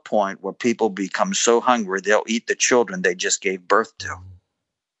come a point where people become so hungry, they'll eat the children they just gave birth to.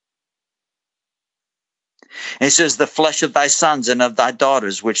 And he says, the flesh of thy sons and of thy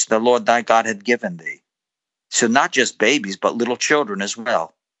daughters, which the Lord thy God had given thee. So not just babies, but little children as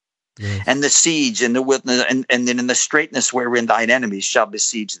well. Yes. And the siege and the wilderness, and in the straightness wherein thine enemies shall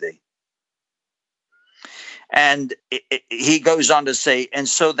besiege thee. And he goes on to say, and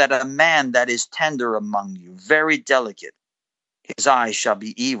so that a man that is tender among you, very delicate, his eyes shall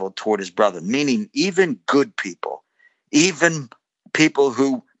be evil toward his brother, meaning even good people, even people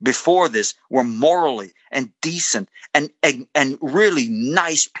who before this were morally and decent and really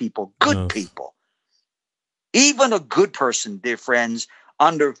nice people, good people. Even a good person, dear friends,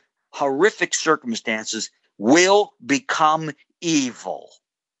 under horrific circumstances will become evil.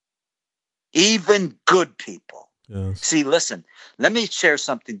 Even good people. Yes. See, listen, let me share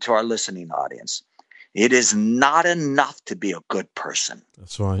something to our listening audience. It is not enough to be a good person.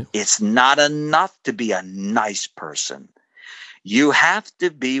 That's right. It's not enough to be a nice person. You have to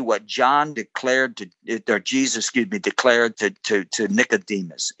be what John declared declared to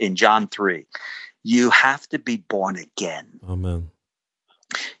Nicodemus in John 3. You have to be born again. Amen.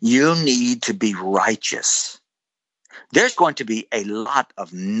 You need to be righteous. There's going to be a lot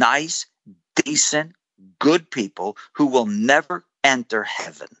of nice, decent, good people who will never enter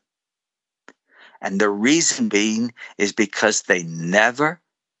heaven. And the reason being is because they never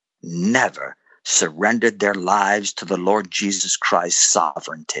surrendered their lives to the Lord Jesus Christ's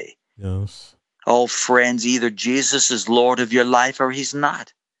sovereignty. Yes. Oh, friends, either Jesus is Lord of your life or he's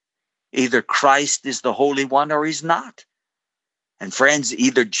not. Either Christ is the Holy One or he's not. And friends,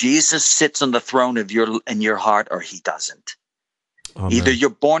 either Jesus sits on the throne of in your heart or he doesn't. Amen. Either you're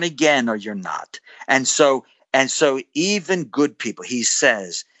born again or you're not. And so even good people, he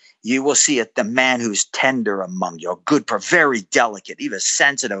says, you will see the man who's tender among you, a good, very delicate, even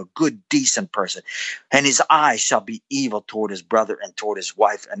sensitive, a good, decent person. And his eyes shall be evil toward his brother and toward his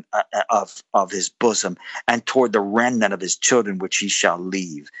wife and of his bosom and toward the remnant of his children, which he shall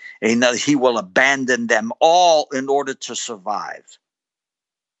leave. And he will abandon them all in order to survive.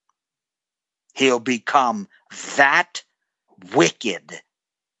 He'll become that wicked.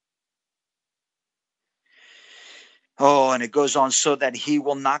 Oh, and it goes on, so that he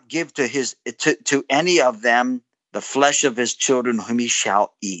will not give to any of them the flesh of his children whom he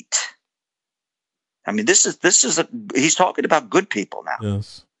shall eat. I mean, he's talking about good people now.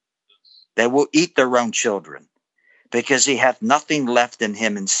 Yes. They will eat their own children, because he hath nothing left in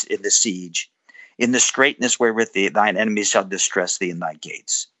him in the siege, in the straightness wherewith thine enemies shall distress thee in thy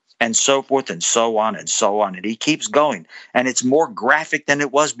gates, and so forth and so on and so on. And he keeps going, and it's more graphic than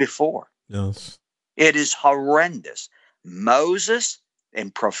it was before. Yes. It is horrendous. Moses,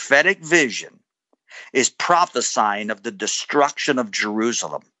 in prophetic vision, is prophesying of the destruction of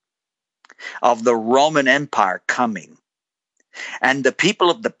Jerusalem, of the Roman Empire coming. And the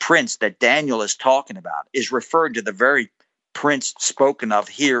people of the prince that Daniel is talking about is referred to the very prince spoken of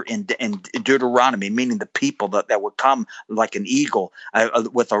here in Deuteronomy, meaning the people that would come like an eagle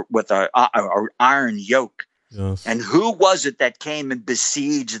with a iron yoke. Yes. And who was it that came and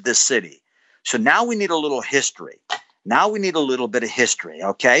besieged the city? So now we need a little history. Now we need a little bit of history,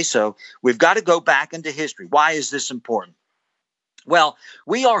 okay? So we've got to go back into history. Why is this important? Well,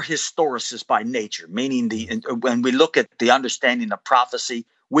 we are historicists by nature, meaning when we look at the understanding of prophecy,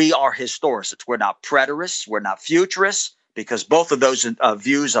 we are historicists. We're not preterists. We're not futurists, because both of those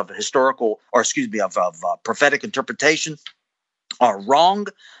views of prophetic interpretation are wrong.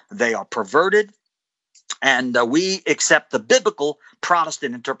 They are perverted. And we accept the biblical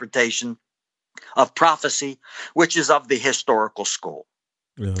Protestant interpretation of prophecy, which is of the historical school.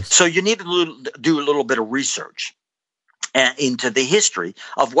 Yes. So you need to do a little bit of research into the history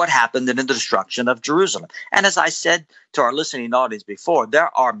of what happened in the destruction of Jerusalem. And as I said to our listening audience before,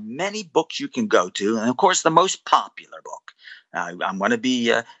 there are many books you can go to. And of course, the most popular book, I'm going to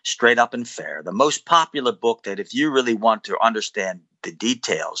be straight up and fair, the most popular book that if you really want to understand the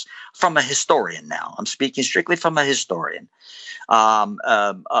details from a historian now, I'm speaking strictly from a historian, of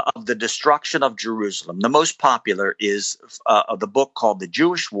the destruction of Jerusalem. The most popular is the book called The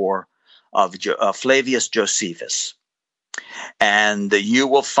Jewish War of Flavius Josephus. And you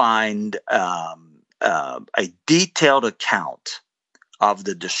will find a detailed account of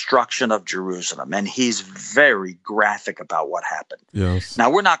the destruction of Jerusalem. And he's very graphic about what happened. Yes. Now,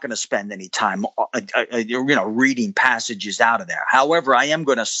 we're not going to spend any time reading passages out of there. However, I am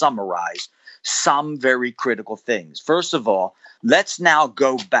going to summarize some very critical things. First of all, let's now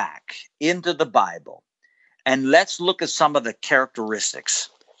go back into the Bible and let's look at some of the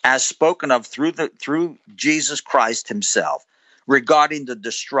characteristics as spoken of through Jesus Christ himself regarding the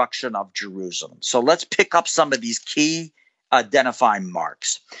destruction of Jerusalem. So let's pick up some of these key identifying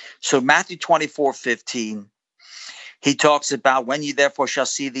marks. So Matthew 24:15, he talks about, when ye therefore shall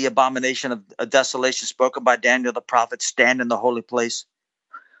see the abomination of desolation spoken by Daniel the prophet stand in the holy place,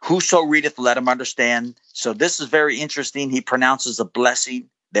 whoso readeth, let him understand. So this is very interesting. He pronounces a blessing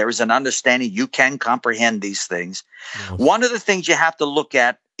There is an understanding. You can comprehend these things. Yes. One of the things you have to look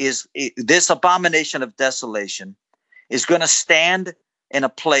at is this abomination of desolation is going to stand in a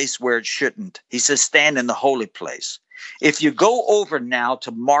place where it shouldn't. He says, stand in the holy place. If you go over now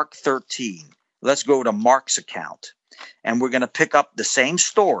to Mark 13, let's go to Mark's account. And we're going to pick up the same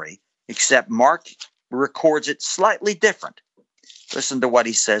story, except Mark records it slightly different. Listen to what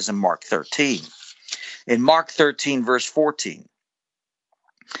he says in Mark 13. In Mark 13, verse 14.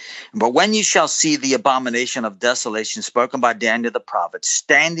 But when you shall see the abomination of desolation spoken by Daniel the prophet,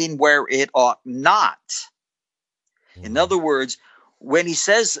 standing where it ought not. In other words, when he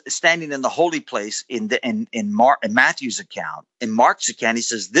says standing in the holy place in Matthew's account, in Mark's account, he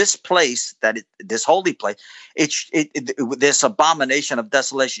says this place, this holy place, this abomination of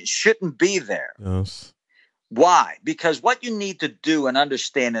desolation shouldn't be there. Yes. Why? Because what you need to do and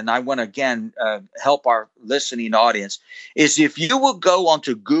understand, and I want to again help our listening audience, is if you will go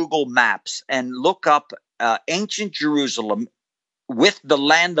onto Google Maps and look up ancient Jerusalem with the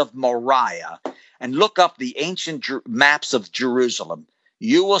land of Moriah, and look up the ancient maps of Jerusalem,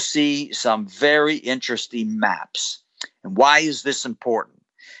 you will see some very interesting maps. And why is this important?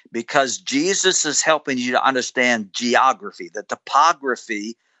 Because Jesus is helping you to understand geography, the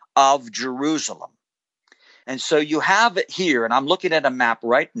topography of Jerusalem. And so you have it here, and I'm looking at a map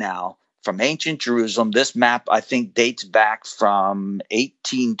right now from ancient Jerusalem. This map, I think, dates back from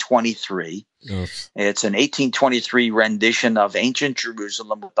 1823. Yes. It's an 1823 rendition of ancient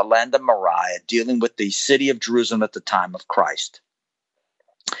Jerusalem with the land of Moriah, dealing with the city of Jerusalem at the time of Christ.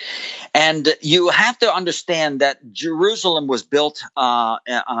 And you have to understand that Jerusalem was built on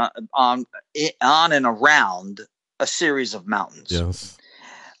and around a series of mountains. Yes.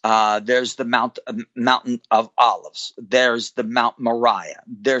 There's the Mountain of Olives. There's the Mount Moriah.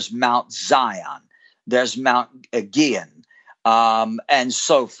 There's Mount Zion. There's Mount Gibeon, and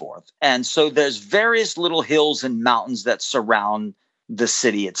so forth. And so there's various little hills and mountains that surround the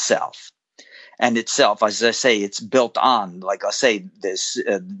city itself. And itself, as I say, it's built on, like I say, this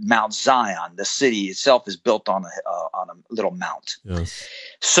Mount Zion. The city itself is built on a little mount. Yes.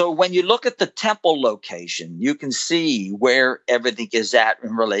 So when you look at the temple location, you can see where everything is at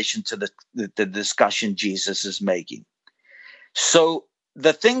in relation to the discussion Jesus is making. So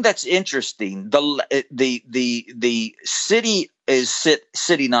the thing that's interesting, the city is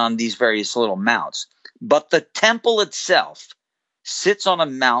sitting on these various little mounts, but the temple itself sits on a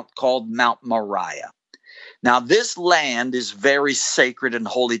mount called Mount Moriah. Now, this land is very sacred and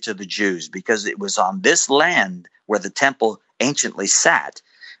holy to the Jews because it was on this land where the temple anciently sat,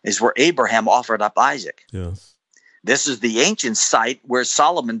 is where Abraham offered up Isaac. Yes. This is the ancient site where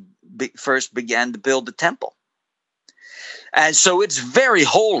Solomon first began to build the temple. And so it's very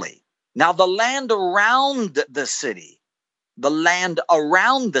holy. Now, the land around the city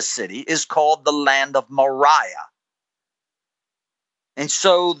is called the land of Moriah. And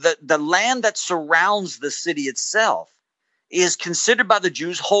so the land that surrounds the city itself is considered by the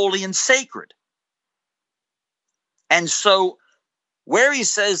Jews holy and sacred. And so where it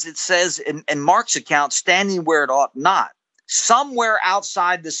says in Mark's account, standing where it ought not, somewhere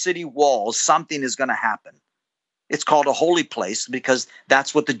outside the city walls, something is going to happen. It's called a holy place because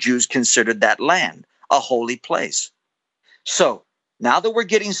that's what the Jews considered that land, a holy place. So now that we're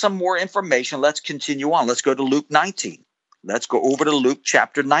getting some more information, let's continue on. Let's go to Luke 19. Let's go over to Luke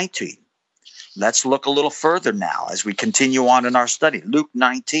chapter 19. Let's look a little further now as we continue on in our study. Luke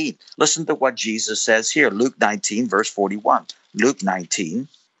 19. Listen to what Jesus says here. Luke 19, verse 41. Luke 19.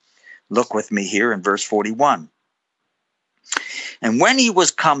 Look with me here in verse 41. And when he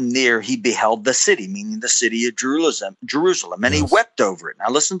was come near, he beheld the city, meaning the city of Jerusalem, and he wept over it. Now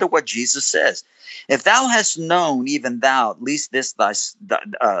listen to what Jesus says. If thou hast known, even thou, at least this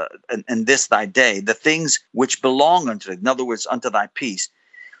in this thy day, the things which belong unto it, in other words, unto thy peace,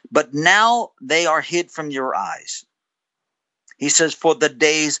 but now they are hid from your eyes. He says, for the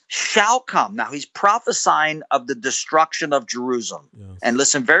days shall come. Now he's prophesying of the destruction of Jerusalem. Yes. And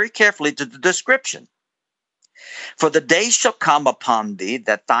listen very carefully to the description. For the days shall come upon thee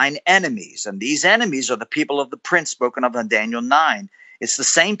that thine enemies, and these enemies are the people of the prince spoken of in Daniel 9. It's the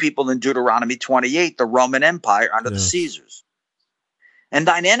same people in Deuteronomy 28, the Roman Empire under the Caesars. And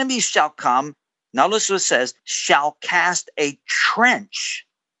thine enemies shall come, now listen what it says, shall cast a trench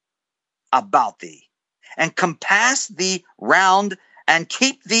about thee, and compass thee round, and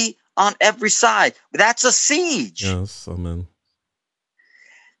keep thee on every side. That's a siege. Yes, amen.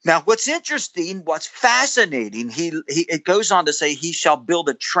 Now, what's interesting, what's fascinating, it goes on to say he shall build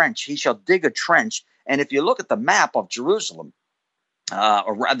a trench, he shall dig a trench. And if you look at the map of Jerusalem,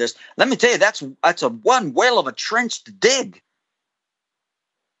 around this, let me tell you, that's a one whale of a trench to dig.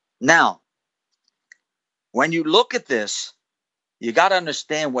 Now, when you look at this, you got to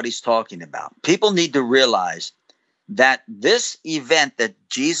understand what he's talking about. People need to realize that this event that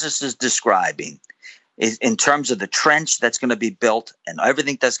Jesus is describing is in terms of the trench that's going to be built and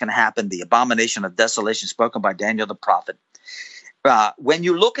everything that's going to happen, the abomination of desolation spoken by Daniel the prophet. When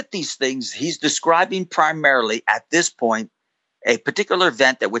you look at these things, he's describing primarily at this point a particular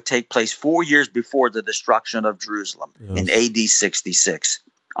event that would take place 4 years before the destruction of Jerusalem in AD 66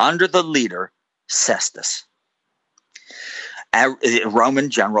 under the leader Cestus, a Roman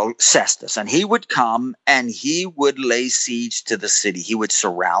general Cestus. And he would come and he would lay siege to the city. He would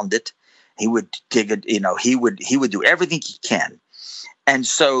surround it. He would dig it, he would do everything he can. And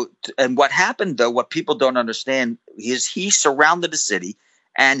so, and what happened though, what people don't understand is he surrounded the city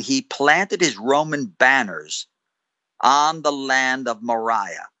and he planted his Roman banners on the land of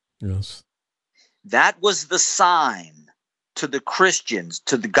Moriah. Yes. That was the sign to the Christians,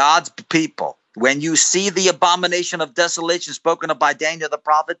 to the God's people. When you see the abomination of desolation spoken of by Daniel the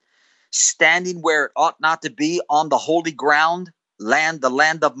prophet, standing where it ought not to be on the holy ground, the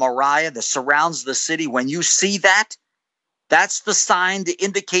land of Moriah that surrounds the city, when you see that, that's the sign to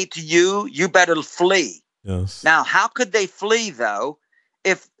indicate to you, you better flee. Yes. Now, how could they flee, though,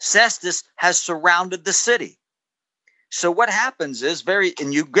 if Cestus has surrounded the city? So what happens is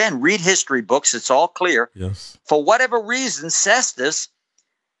and you again read history books, it's all clear. Yes. For whatever reason, Cestus,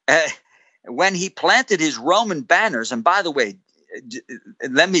 when he planted his Roman banners, and by the way,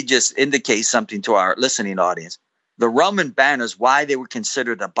 let me just indicate something to our listening audience. The Roman banners, why they were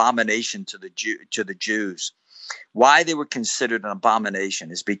considered abomination to the Jews, why they were considered an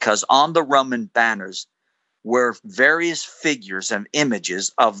abomination is because on the Roman banners were various figures and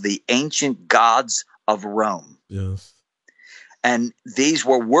images of the ancient gods of Rome. Yes. And these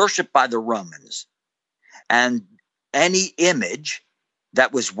were worshipped by the Romans. And any image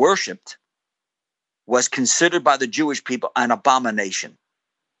that was worshipped was considered by the Jewish people an abomination.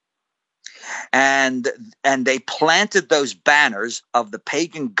 And they planted those banners of the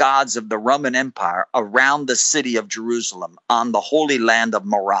pagan gods of the Roman Empire around the city of Jerusalem on the holy land of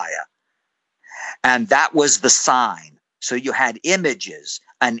Moriah. And that was the sign. So you had images,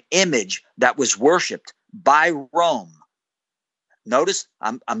 an image that was worshipped by Rome. Notice,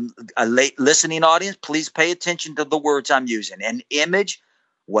 I'm a late listening audience, please pay attention to the words I'm using. An image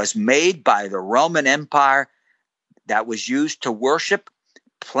was made by the Roman Empire that was used to worship,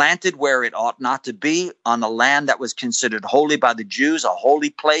 planted where it ought not to be on a land that was considered holy by the Jews, a holy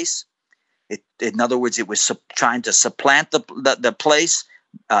place. In other words, it was trying to supplant the place,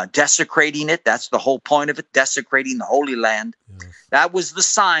 desecrating it. That's the whole point of it, desecrating the holy land. Yes. That was the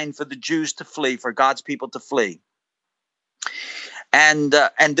sign for the Jews to flee, for God's people to flee. And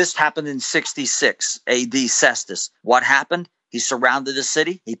this happened in 66 AD. Cestus. What happened? He surrounded the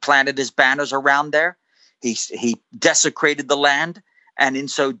city. He planted his banners around there. He desecrated the land. And in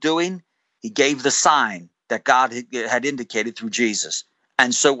so doing, he gave the sign that God had indicated through Jesus.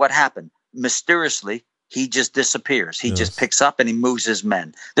 And so what happened? Mysteriously, he just disappears. He just picks up and he moves his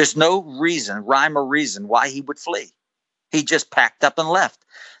men. There's no rhyme or reason why he would flee. He just packed up and left.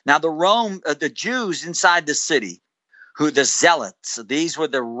 Now, the Jews inside the city, the zealots, these were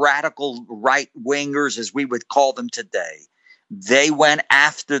the radical right-wingers, as we would call them today. They went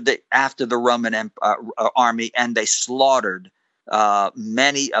after the Roman army and they slaughtered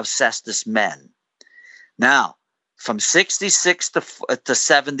many of Cestus' men. Now, from 66 to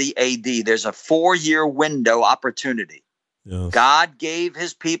 70 AD, there's a 4-year window opportunity. Yes. God gave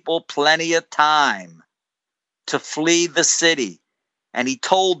his people plenty of time to flee the city. And he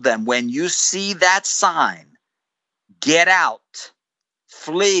told them, when you see that sign, get out,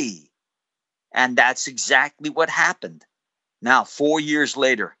 flee. And that's exactly what happened. Now, 4 years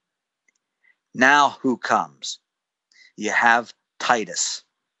later, now who comes? You have Titus.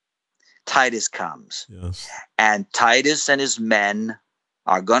 Titus comes. Yes. And Titus and his men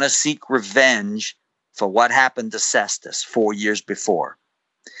are going to seek revenge for what happened to Cestus 4 years before.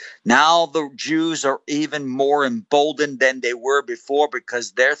 Now the Jews are even more emboldened than they were before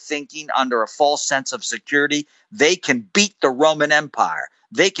because they're thinking under a false sense of security they can beat the Roman Empire.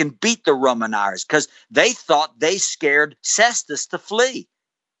 They can beat the Romanars because they thought they scared Cestus to flee.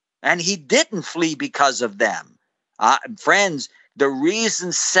 And he didn't flee because of them. Friends, the reason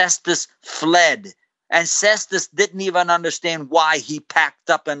Cestus fled, and Cestus didn't even understand why he packed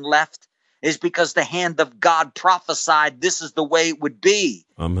up and left, is because the hand of God prophesied this is the way it would be.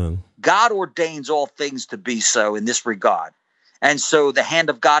 Amen. God ordains all things to be so in this regard. And so the hand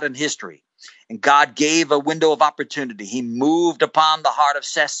of God in history. And God gave a window of opportunity. He moved upon the heart of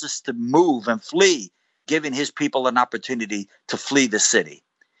Cestus to move and flee, giving his people an opportunity to flee the city.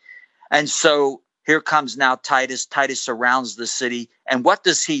 And so here comes now Titus. Titus surrounds the city. And what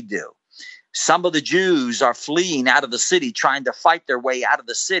does he do? Some of the Jews are fleeing out of the city, trying to fight their way out of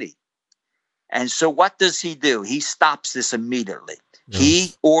the city. And so what does he do? He stops this immediately. Yes.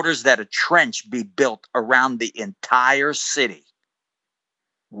 He orders that a trench be built around the entire city.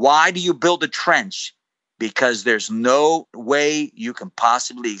 Why do you build a trench? Because there's no way you can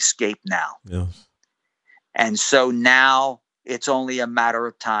possibly escape now. Yes. And so now it's only a matter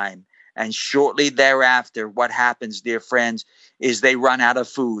of time. And shortly thereafter, what happens, dear friends, is they run out of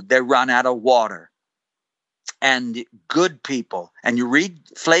food. They run out of water. And good people, and you read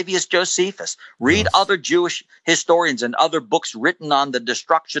Flavius Josephus, read other Jewish historians and other books written on the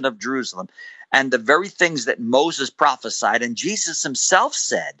destruction of Jerusalem, and the very things that Moses prophesied, and Jesus himself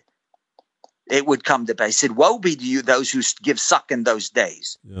said it would come to pass. He said, woe be to you, those who give suck in those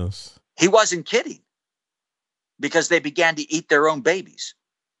days. Yes. He wasn't kidding, because they began to eat their own babies.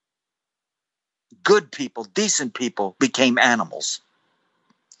 Good people, decent people became animals.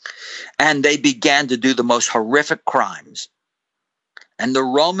 And they began to do the most horrific crimes. And the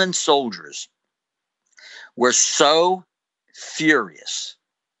Roman soldiers were so furious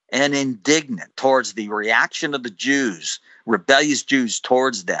and indignant towards the reaction of the Jews, rebellious Jews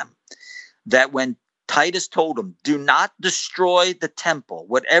towards them, that when Titus told them, do not destroy the temple,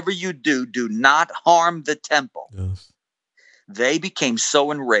 whatever you do, do not harm the temple. Yes. They became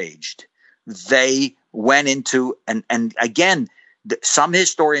so enraged. They went into, and again, some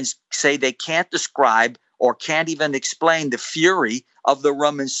historians say they can't describe or can't even explain the fury of the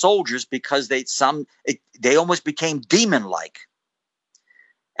Roman soldiers, because they almost became demon-like,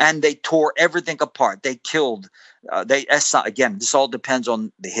 and they tore everything apart. They killed. Again, this all depends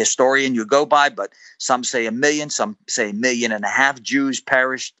on the historian you go by, but some say 1 million, some say 1.5 million Jews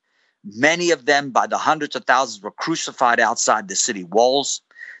perished. Many of them, by the hundreds of thousands, were crucified outside the city walls.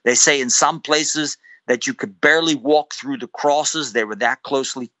 They say in some places that you could barely walk through the crosses. They were that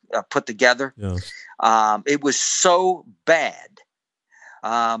closely put together. Yes. It was so bad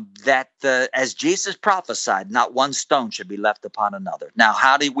that as Jesus prophesied, not one stone should be left upon another. Now,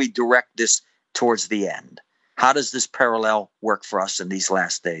 how do we direct this towards the end? How does this parallel work for us in these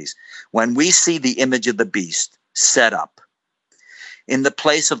last days? When we see the image of the beast set up in the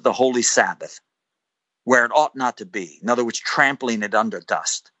place of the holy Sabbath, where it ought not to be, in other words, trampling it under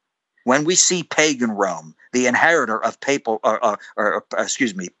dust. When we see pagan Rome, the inheritor of papal Rome,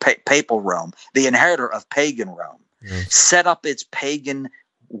 the inheritor of pagan Rome, set up its pagan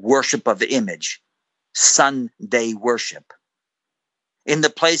worship of the image, Sunday worship, in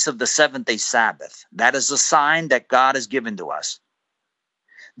the place of the seventh-day Sabbath. That is a sign that God has given to us,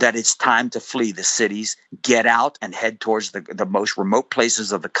 that it's time to flee the cities, get out and head towards the most remote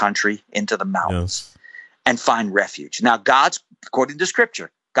places of the country, into the mountains, and find refuge. Now, according to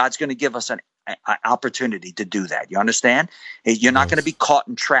Scripture, God's going to give us an opportunity to do that. You understand? You're not going to be caught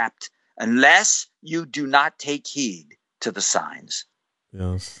and trapped unless you do not take heed to the signs.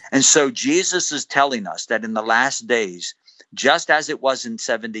 Yes. And so Jesus is telling us that in the last days, just as it was in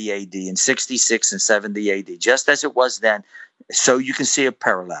 70 AD, in 66 and 70 AD, just as it was then, so you can see a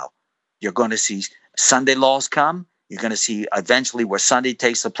parallel. You're going to see Sunday laws come. You're going to see eventually where Sunday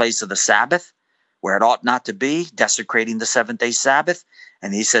takes the place of the Sabbath, where it ought not to be, desecrating the seventh-day Sabbath.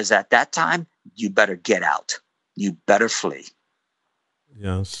 And he says at that time, you better get out. You better flee.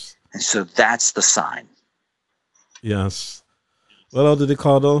 Yes. And so that's the sign. Yes. Well, Elder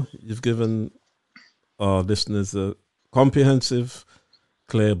DeCarlo, you've given our listeners a comprehensive,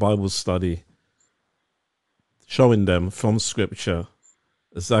 clear Bible study, showing them from Scripture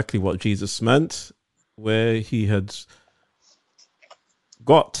exactly what Jesus meant, where he had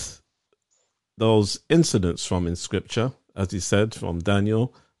got those incidents from in Scripture, as he said, from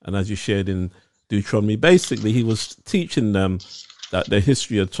Daniel, and as you shared in Deuteronomy. Basically, he was teaching them that their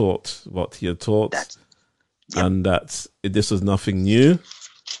history had taught what he had taught, and that this was nothing new.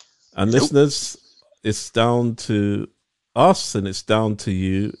 And listeners, it's down to us and it's down to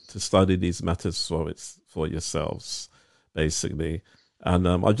you to study these matters for yourselves, basically. And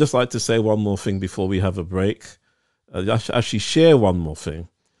I'd just like to say one more thing before we have a break. Actually share one more thing.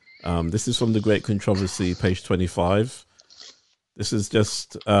 This is from The Great Controversy, page 25. This is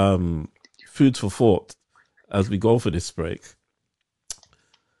just food for thought as we go for this break.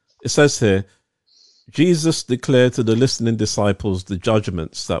 It says here, Jesus declared to the listening disciples the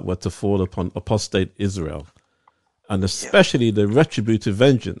judgments that were to fall upon apostate Israel, and especially the retributive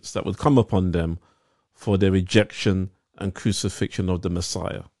vengeance that would come upon them for their rejection and crucifixion of the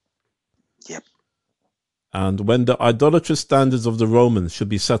Messiah. Yep. And when the idolatrous standards of the Romans should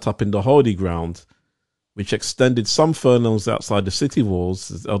be set up in the holy ground, which extended some furlongs outside the city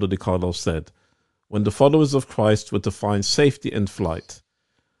walls, as Elder DeCarlo said, when the followers of Christ were to find safety in flight,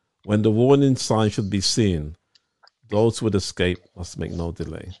 when the warning sign should be seen, those who would escape must make no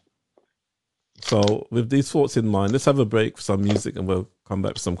delay. So with these thoughts in mind, let's have a break for some music and we'll come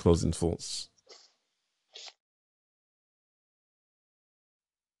back with some closing thoughts.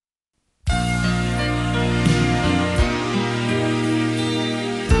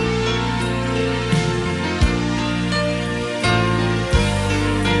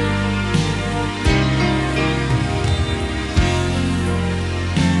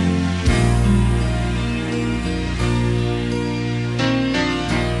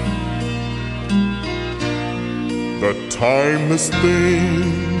 The timeless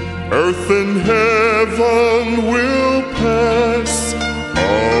thing, earth and heaven will pass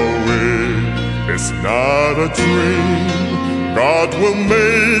away. It's not a dream. God will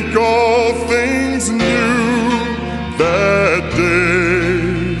make all things new that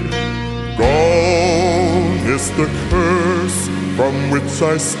day. Gone is the curse from which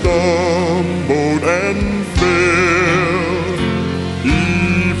I stumbled and fell.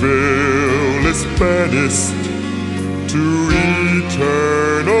 Evil is banished to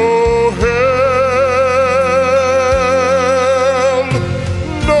eternal hell.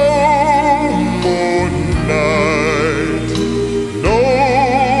 No more night, no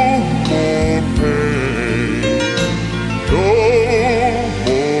more pain, no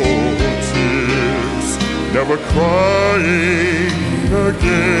more tears, never crying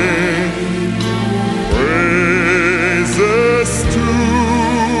again. Praises to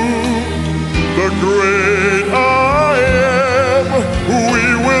the great I am. We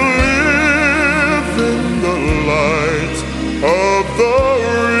will live in the light of the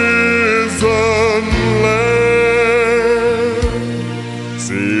risen Lamb.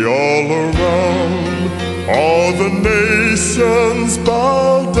 See all around, all the nations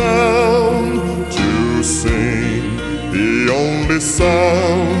bow down to sing. The only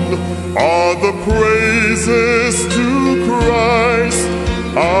sound are the praises to Christ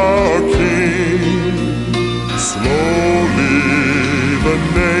our King. Slowly the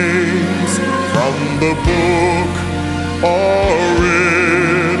names from the book are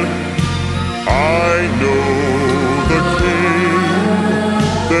read. I know the King,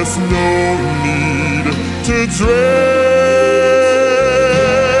 there's no need to dread.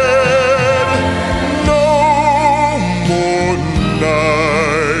 No more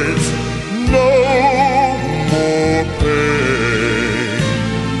night, no more pain,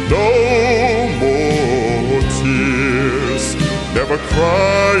 no more tears, never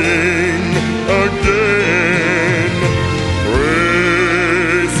crying again.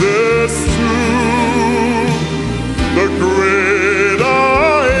 Praises to the great I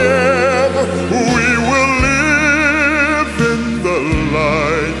am. We will live in the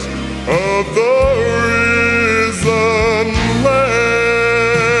light of the risen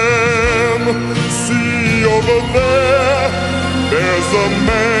Lamb. See over there, there's a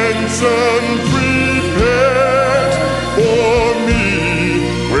mansion prepared for me,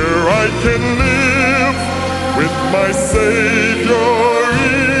 where I can live with my Savior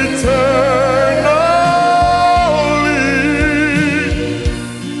eternally.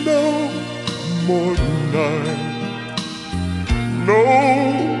 No more night, no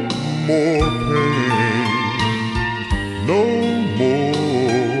more pain, no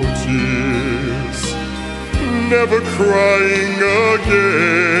more tears, never crying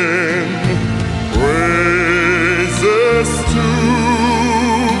again. Praises to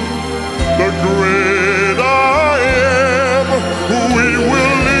the great I am. We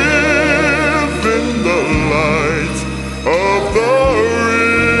will live in the light of the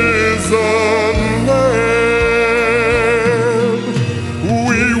risen Lamb.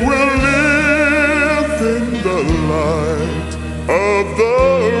 We will live in the light of the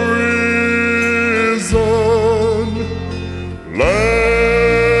risen Lamb.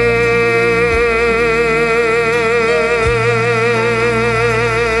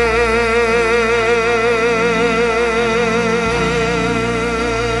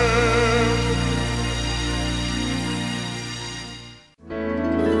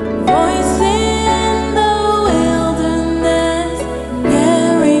 Voice in the wilderness,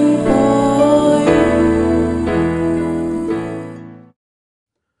 caring for you.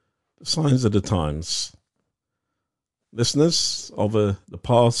 Signs of the times. Listeners, over the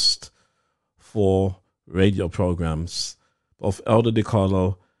past 4 radio programs, both Elder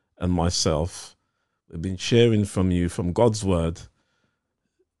DeCarlo and myself, we've been sharing from you from God's Word,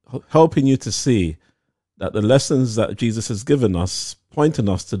 helping you to see that the lessons that Jesus has given us, pointing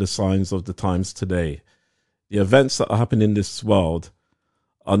us to the signs of the times today, the events that are happening in this world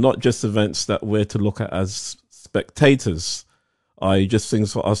are not just events that we're to look at as spectators, are just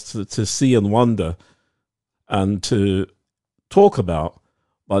things for us to see and wonder and to talk about,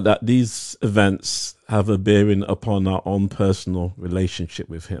 but that these events have a bearing upon our own personal relationship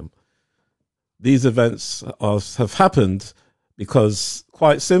with him. These events have happened because,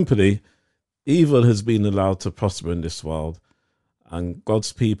 quite simply, evil has been allowed to prosper in this world, and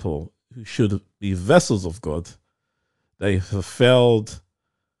God's people, who should be vessels of God, they have failed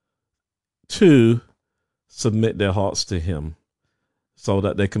to submit their hearts to him so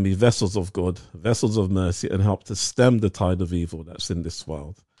that they can be vessels of God, vessels of mercy, and help to stem the tide of evil that's in this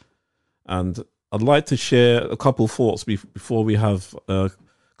world. And I'd like to share a couple thoughts before we have a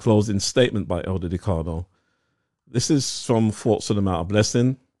closing statement by Elder DeCarlo. This is from Thoughts on the Mount of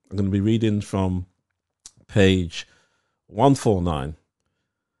Blessing. I'm going to be reading from page 149.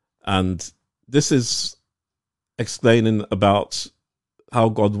 And this is explaining about how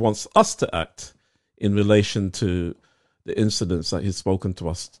God wants us to act in relation to the incidents that he's spoken to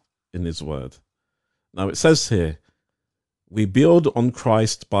us in his word. Now it says here, we build on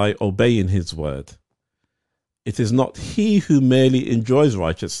Christ by obeying his word. It is not he who merely enjoys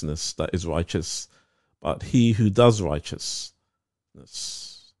righteousness that is righteous, but he who does righteousness.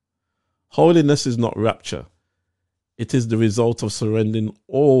 Holiness is not rapture. It is the result of surrendering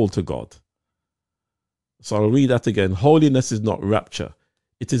all to God. So I'll read that again. Holiness is not rapture.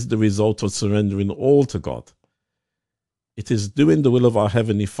 It is the result of surrendering all to God. It is doing the will of our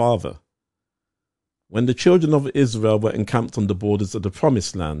Heavenly Father. When the children of Israel were encamped on the borders of the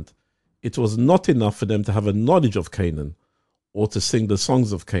Promised Land, it was not enough for them to have a knowledge of Canaan or to sing the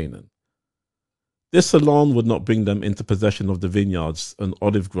songs of Canaan. This alone would not bring them into possession of the vineyards and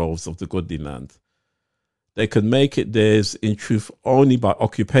olive groves of the goodly land. They could make it theirs in truth only by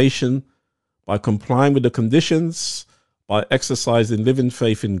occupation, by complying with the conditions, by exercising living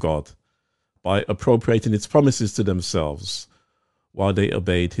faith in God, by appropriating his promises to themselves while they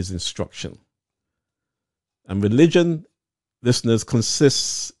obeyed his instruction. And religion, listeners,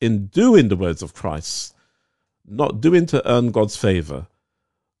 consists in doing the words of Christ, not doing to earn God's favor,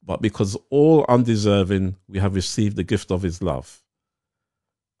 but because all undeserving we have received the gift of his love.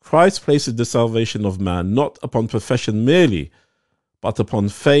 Christ places the salvation of man not upon profession merely, but upon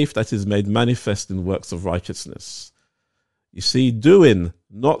faith that is made manifest in works of righteousness. You see, doing,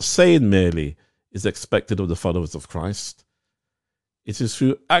 not saying merely, is expected of the followers of Christ. It is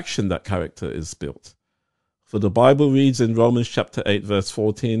through action that character is built. For the Bible reads in Romans chapter 8, verse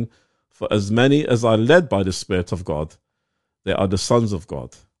 14, for as many as are led by the Spirit of God, they are the sons of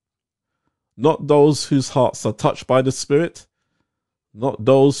God. Not those whose hearts are touched by the Spirit, not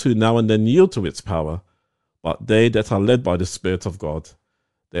those who now and then yield to its power, but they that are led by the Spirit of God,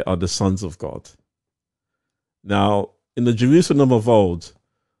 they are the sons of God. Now, in the Jerusalem of old,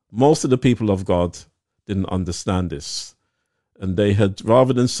 most of the people of God didn't understand this. And they had,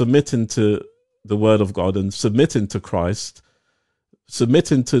 rather than submitting to the word of God and submitting to Christ,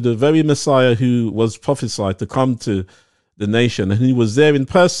 submitting to the very Messiah who was prophesied to come to the nation, and he was there in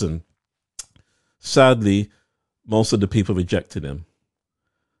person, sadly, most of the people rejected him.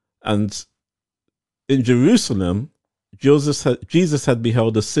 And in Jerusalem, Jesus had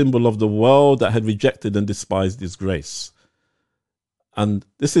beheld a symbol of the world that had rejected and despised his grace. And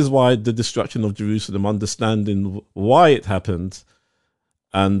this is why the destruction of Jerusalem, understanding why it happened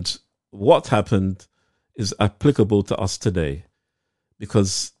and what happened, is applicable to us today.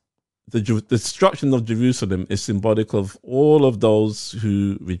 Because the destruction of Jerusalem is symbolic of all of those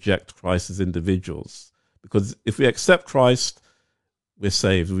who reject Christ as individuals. Because if we accept Christ, we're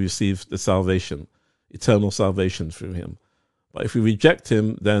saved. We receive the salvation, eternal salvation through him. But if we reject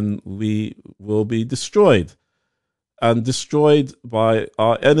him, then we will be destroyed. And destroyed by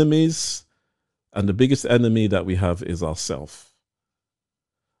our enemies. And the biggest enemy that we have is ourself.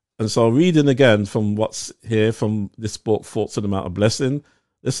 And so reading again from what's here from this book, Thoughts on the Mount of Blessing,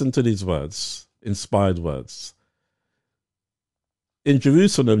 listen to these words, inspired words. In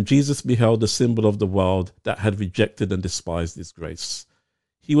Jerusalem, Jesus beheld the symbol of the world that had rejected and despised his grace.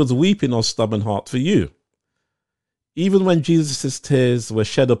 He was weeping of stubborn heart for you. Even when Jesus' tears were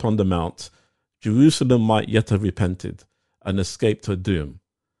shed upon the mount, Jerusalem might yet have repented and escaped her doom.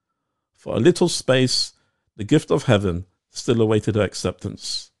 For a little space, the gift of heaven still awaited her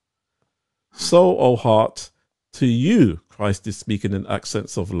acceptance. So, O heart, to you Christ is speaking in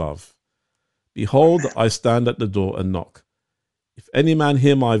accents of love. Behold, I stand at the door and knock. If any man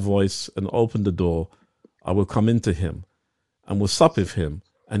hear my voice and open the door, I will come into him and will sup with him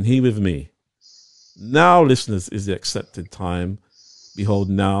and he with me. Now, listeners, is the accepted time. Behold,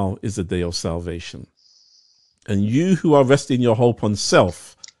 now is the day of salvation. And you who are resting your hope on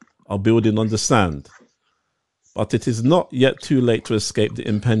self are building on the sand. But it is not yet too late to escape the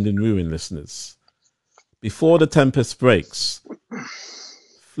impending ruin, listeners. Before the tempest breaks,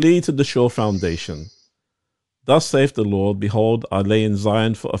 flee to the sure foundation. Thus saith the Lord, behold, I lay in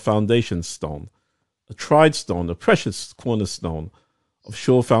Zion for a foundation stone, a tried stone, a precious cornerstone of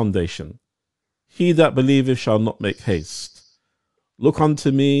sure foundation. He that believeth shall not make haste. Look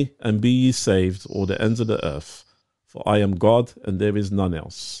unto me, and be ye saved, all the ends of the earth, for I am God, and there is none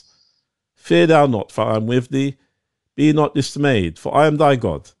else. Fear thou not, for I am with thee. Be not dismayed, for I am thy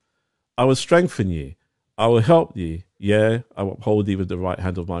God. I will strengthen ye, I will help thee, yea, I will uphold thee with the right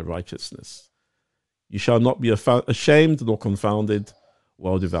hand of my righteousness. You shall not be ashamed nor confounded,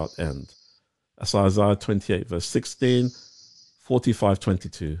 world without end. That's Isaiah 28, verse 16,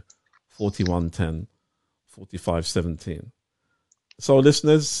 45:22, 41:10, 45:17. So,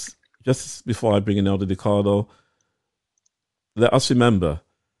 listeners, just before I bring in Elder DeCarlo, let us remember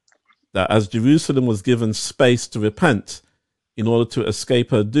that as Jerusalem was given space to repent in order to escape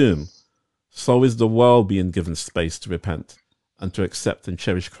her doom, so is the world being given space to repent and to accept and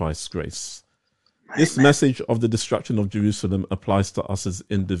cherish Christ's grace. Amen. This message of the destruction of Jerusalem applies to us as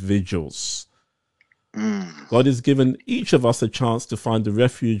individuals. God has given each of us a chance to find a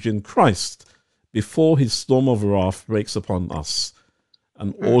refuge in Christ before his storm of wrath breaks upon us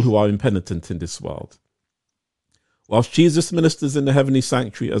and all who are impenitent in this world. Whilst Jesus ministers in the heavenly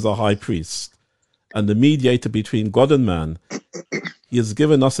sanctuary as our high priest and the mediator between God and man, he has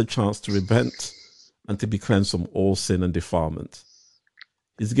given us a chance to repent and to be cleansed from all sin and defilement.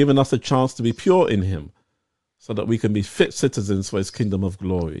 He's given us a chance to be pure in him so that we can be fit citizens for his kingdom of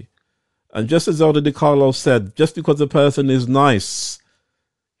glory. And just as Elder DeCarlo said, just because a person is nice,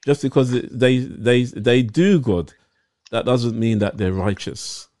 just because they do good, that doesn't mean that they're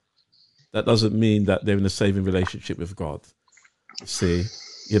righteous. That doesn't mean that they're in a saving relationship with God. See,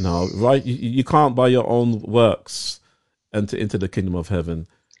 right? You can't by your own works enter into the kingdom of heaven.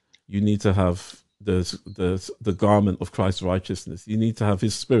 You need to have the garment of Christ's righteousness. You need to have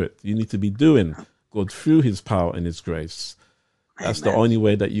his spirit. You need to be doing good through his power and his grace. That's Amen. The only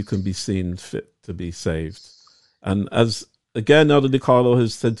way that you can be seen fit to be saved. And as again, Elder DeCarlo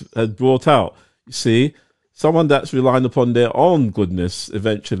has brought out, you see, someone that's relying upon their own goodness,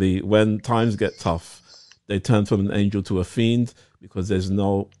 eventually, when times get tough, they turn from an angel to a fiend because there's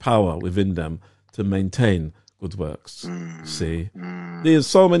no power within them to maintain good works. See, there's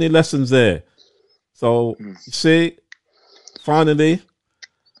so many lessons there. So, you see, finally,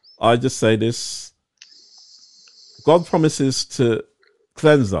 I just say this. God promises to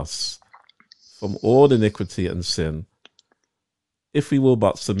cleanse us from all iniquity and sin if we will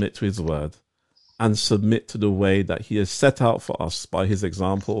but submit to his word and submit to the way that he has set out for us by his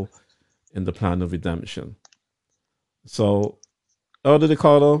example in the plan of redemption. So, Elder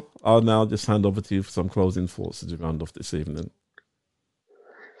DeCarlo, I'll now just hand over to you for some closing thoughts as we round off this evening.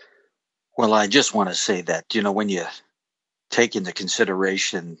 Well, I just want to say that, when you take into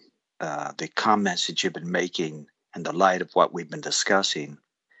consideration the comments that you've been making in the light of what we've been discussing,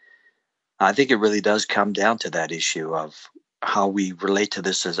 I think it really does come down to that issue of how we relate to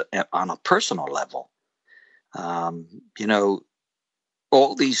this on a personal level.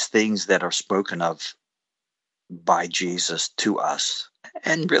 All these things that are spoken of by Jesus to us,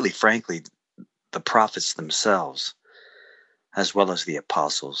 and really, frankly, the prophets themselves, as well as the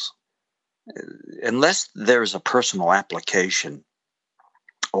apostles, unless there's a personal application,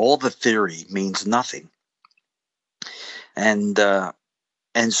 all the theory means nothing. And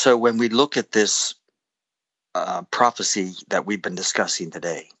so when we look at this prophecy that we've been discussing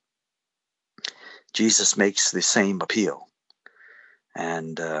today, Jesus makes the same appeal.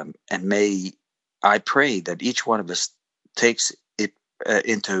 And may I pray that each one of us takes it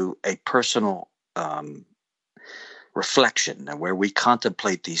into a personal reflection, and where we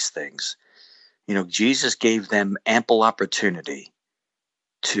contemplate these things. Jesus gave them ample opportunity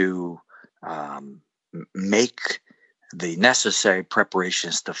to make the necessary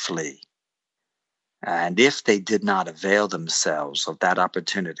preparations to flee. And if they did not avail themselves of that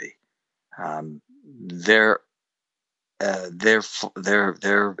opportunity, their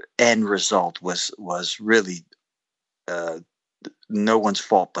end result was really no one's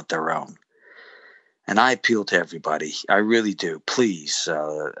fault but their own. And I appeal to everybody. I really do. Please,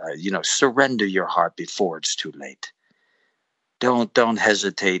 surrender your heart before it's too late. Don't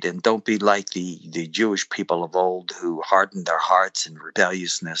hesitate, and don't be like the Jewish people of old who hardened their hearts in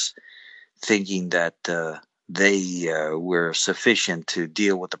rebelliousness, thinking that they were sufficient to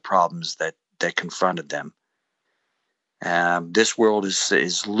deal with the problems that confronted them. This world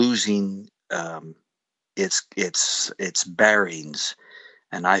is losing its bearings,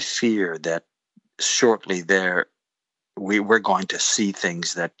 and I fear that shortly we're going to see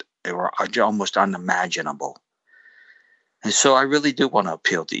things that are almost unimaginable. And so I really do want to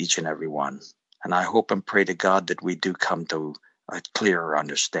appeal to each and every one, and I hope and pray to God that we do come to a clearer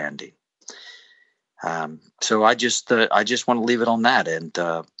understanding. So I just want to leave it on that, and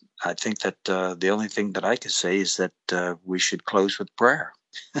I think that the only thing that I could say is that we should close with prayer.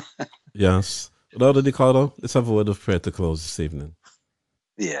 Yes. Elder DeCarlo, let's have a word of prayer to close this evening.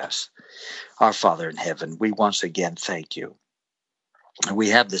 Yes. Our Father in heaven, we once again thank you. And we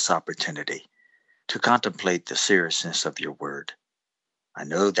have this opportunity to contemplate the seriousness of your word. I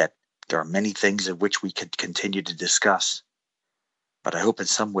know that there are many things of which we could continue to discuss, but I hope in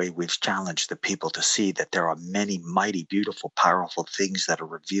some way we've challenged the people to see that there are many mighty, beautiful, powerful things that are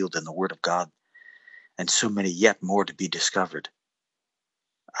revealed in the Word of God, and so many yet more to be discovered.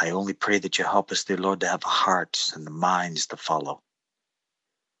 I only pray that you help us, dear Lord, to have the hearts and the minds to follow.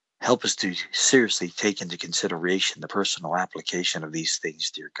 Help us to seriously take into consideration the personal application of these things,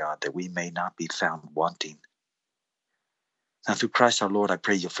 dear God, that we may not be found wanting. Now, through Christ our Lord, I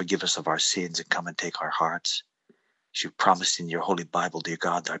pray you'll forgive us of our sins and come and take our hearts. As you promised in your holy Bible, dear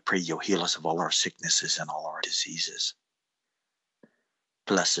God, I pray you'll heal us of all our sicknesses and all our diseases.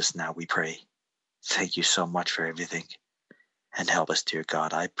 Bless us now, we pray. Thank you so much for everything. And help us, dear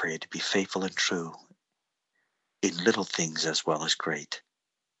God, I pray, to be faithful and true in little things as well as great.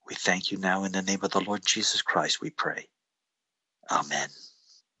 We thank you now in the name of the Lord Jesus Christ, we pray. Amen.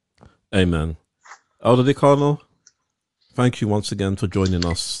 Amen. Elder DeCarlo, thank you once again for joining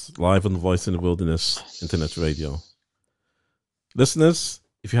us live on the Voice in the Wilderness Internet Radio. Listeners,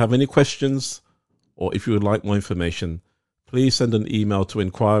 if you have any questions or if you would like more information, please send an email to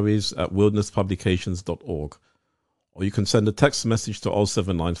inquiries@wildernesspublications.org, or you can send a text message to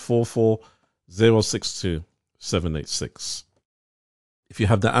 07944 062 786. If you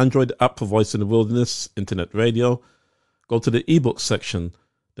have the Android app for Voice in the Wilderness Internet Radio, go to the ebook section,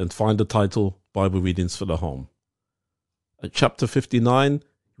 then find the title Bible Readings for the Home. At chapter 59,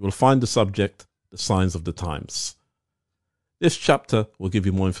 you will find the subject, The Signs of the Times. This chapter will give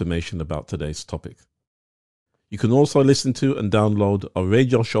you more information about today's topic. You can also listen to and download our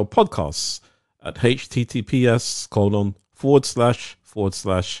radio show podcasts at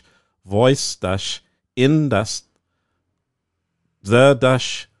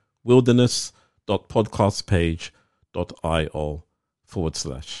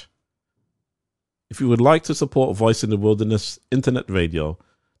If you would like to support Voice in the Wilderness Internet Radio,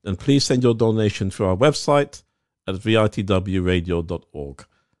 then please send your donation through our website at vitwradio.org.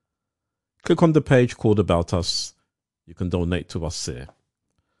 Click on the page called About Us. You can donate to us there.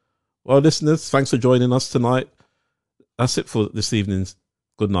 Well, listeners, thanks for joining us tonight. That's it for this evening.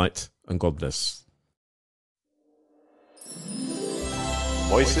 Good night and God bless.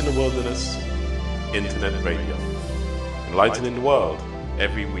 Voice in the Wilderness Internet Radio. Enlightening the world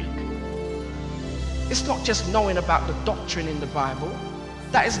every week. It's not just knowing about the doctrine in the Bible.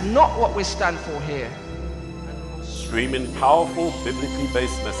 That is not what we stand for here. Streaming powerful biblically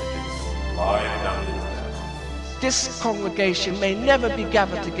based messages live down the internet. This congregation may never be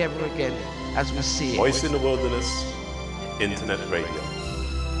gathered together again as we see it. Voice in the Wilderness Internet Radio.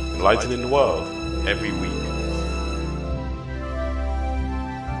 Enlightening the world every week.